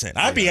 38%.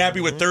 I'd be happy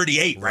with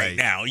 38 right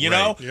now,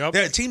 know?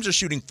 Yep. Teams are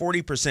shooting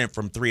 40%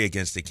 from 3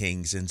 against the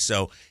Kings. And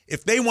so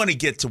if they want to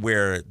get to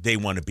where they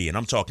want to be, and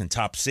I'm talking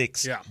top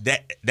 6,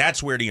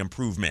 that's where the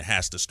improvement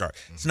has to start.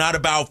 It's not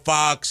about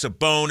Fox, a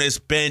bonus,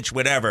 bench,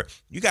 whatever.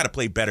 You got to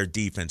play better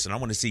defense, and I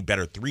want to see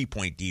better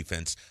 3-point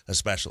defense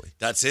especially.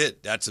 That's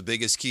it. That's the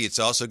biggest key. It's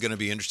also going to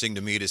be interesting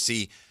to me to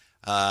see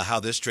how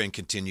this trend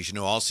continues.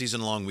 All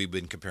season long we've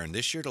been comparing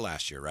this year to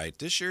last year, right?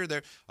 This year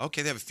they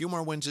have a few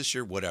more wins this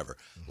year, whatever.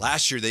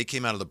 Last year they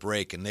came out of the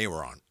break and they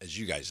were on, as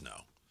you guys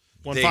know.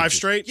 Won 5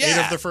 straight, 8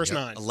 of the first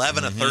 9.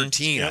 11 of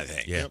 13, I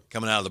think,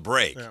 coming out of the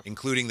break, Yep.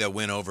 including the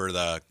win over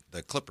the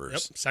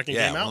Clippers. Yep. Second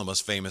game out. One of the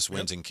most famous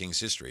wins in Kings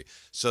history.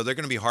 So they're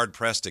going to be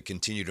hard-pressed to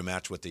continue to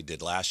match what they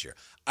did last year.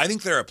 I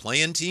think they're a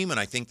play-in team, and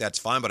I think that's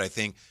fine, but I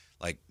think,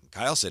 like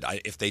Kyle said,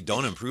 if they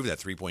don't improve that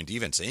three-point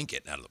defense, they ain't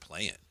getting out of the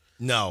play-in.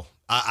 No,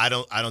 I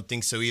don't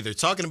think so either.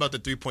 Talking about the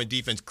three-point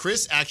defense,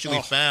 Chris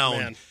actually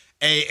found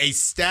a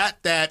stat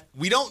that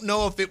we don't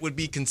know if it would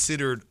be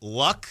considered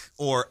luck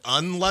or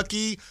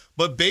unlucky,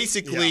 but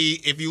basically,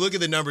 if you look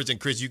at the numbers,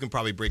 and Chris, you can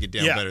probably break it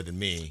down better than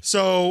me.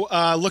 So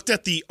looked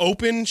at the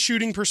open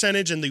shooting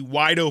percentage and the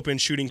wide open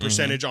shooting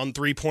percentage on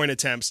three-point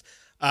attempts.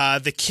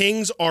 The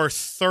Kings are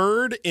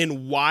third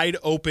in wide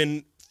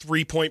open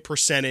three-point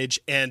percentage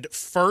and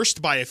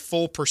first by a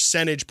full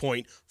percentage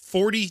point.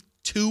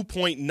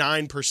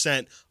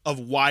 42.9% of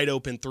wide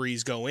open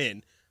threes go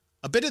in.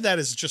 A bit of that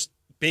is just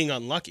being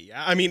unlucky.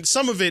 I mean,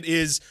 some of it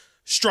is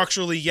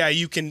structurally,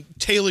 you can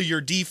tailor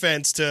your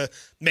defense to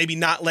maybe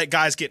not let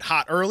guys get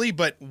hot early,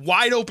 but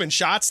wide open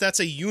shots, that's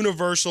a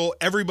universal,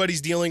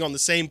 everybody's dealing on the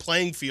same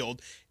playing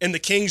field. And the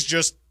Kings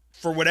just,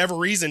 for whatever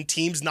reason,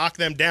 teams knock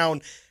them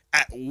down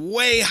at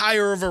way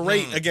higher of a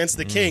rate against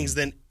the Kings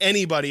than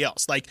anybody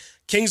else. Like,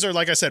 Kings are,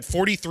 like I said,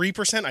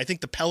 43%. I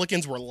think the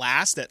Pelicans were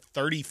last at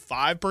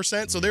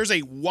 35%. So there's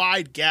a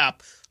wide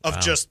gap of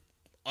just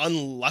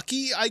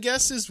unlucky, I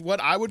guess, is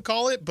what I would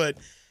call it. But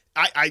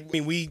I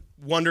mean, we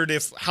wondered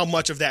how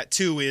much of that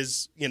too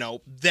is,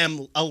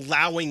 them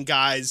allowing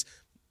guys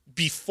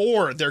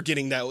before they're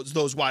getting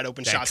those wide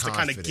open shots to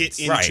kind of get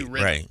into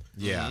rhythm. Right.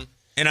 Yeah.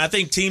 And I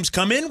think teams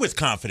come in with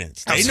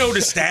confidence. They know the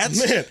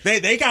stats.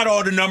 they got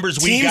all the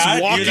numbers we got.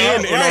 Teams walk in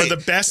and are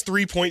the best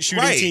three-point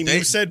shooting team.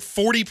 You said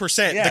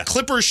 40%. Yes. The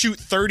Clippers shoot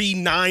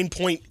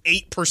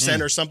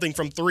 39.8% or something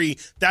from three.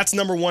 That's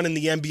number 1 in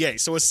the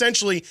NBA. So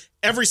essentially,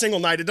 every single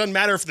night, it doesn't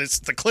matter if it's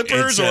the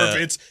Clippers or if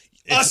it's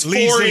us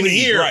 4 in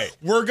here. Right.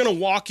 We're going to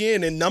walk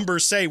in and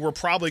numbers say we're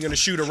probably going to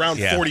shoot around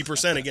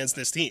 40% against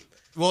this team.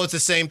 Well, it's the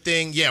same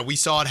thing. Yeah, we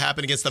saw it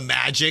happen against the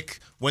Magic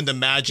when the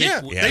Magic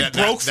they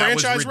broke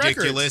franchise that was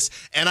ridiculous.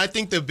 records. And I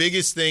think the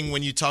biggest thing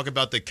when you talk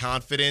about the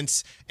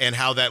confidence and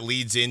how that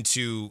leads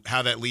into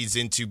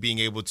being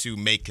able to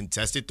make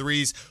contested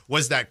threes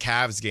was that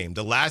Cavs game.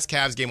 The last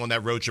Cavs game on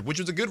that road trip, which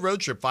was a good road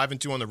trip,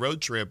 5-2 on the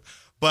road trip.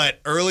 But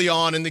early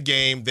on in the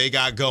game, they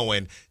got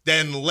going.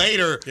 Then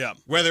later,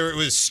 whether it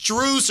was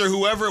Strus or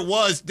whoever it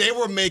was, they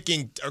were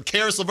making, or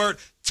Karis LeVert,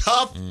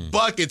 tough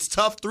buckets,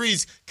 tough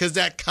threes, because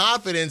that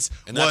confidence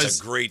and that's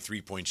a great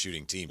three-point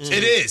shooting team, too.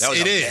 It is. That was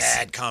a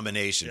bad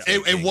combination.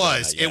 It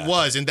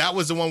was. And that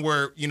was the one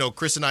where,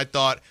 Chris and I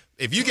thought,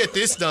 if you get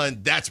this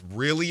done, that's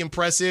really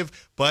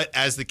impressive. But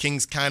as the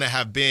Kings kind of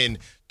have been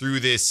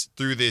through this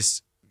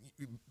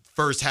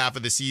first half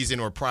of the season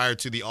or prior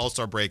to the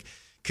All-Star break,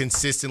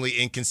 consistently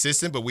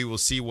inconsistent, but we will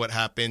see what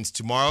happens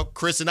tomorrow.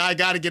 Chris and I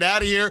got to get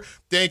out of here.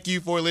 Thank you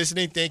for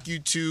listening. Thank you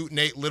to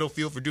Nate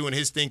Littlefield for doing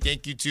his thing.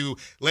 Thank you to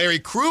Larry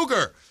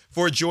Kruger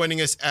for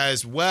joining us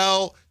as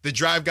well. The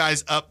Drive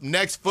Guys up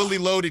next, fully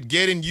loaded,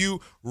 getting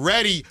you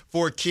ready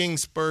for King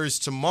Spurs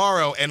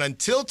tomorrow. And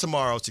until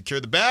tomorrow, secure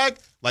the bag,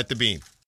 light the beam.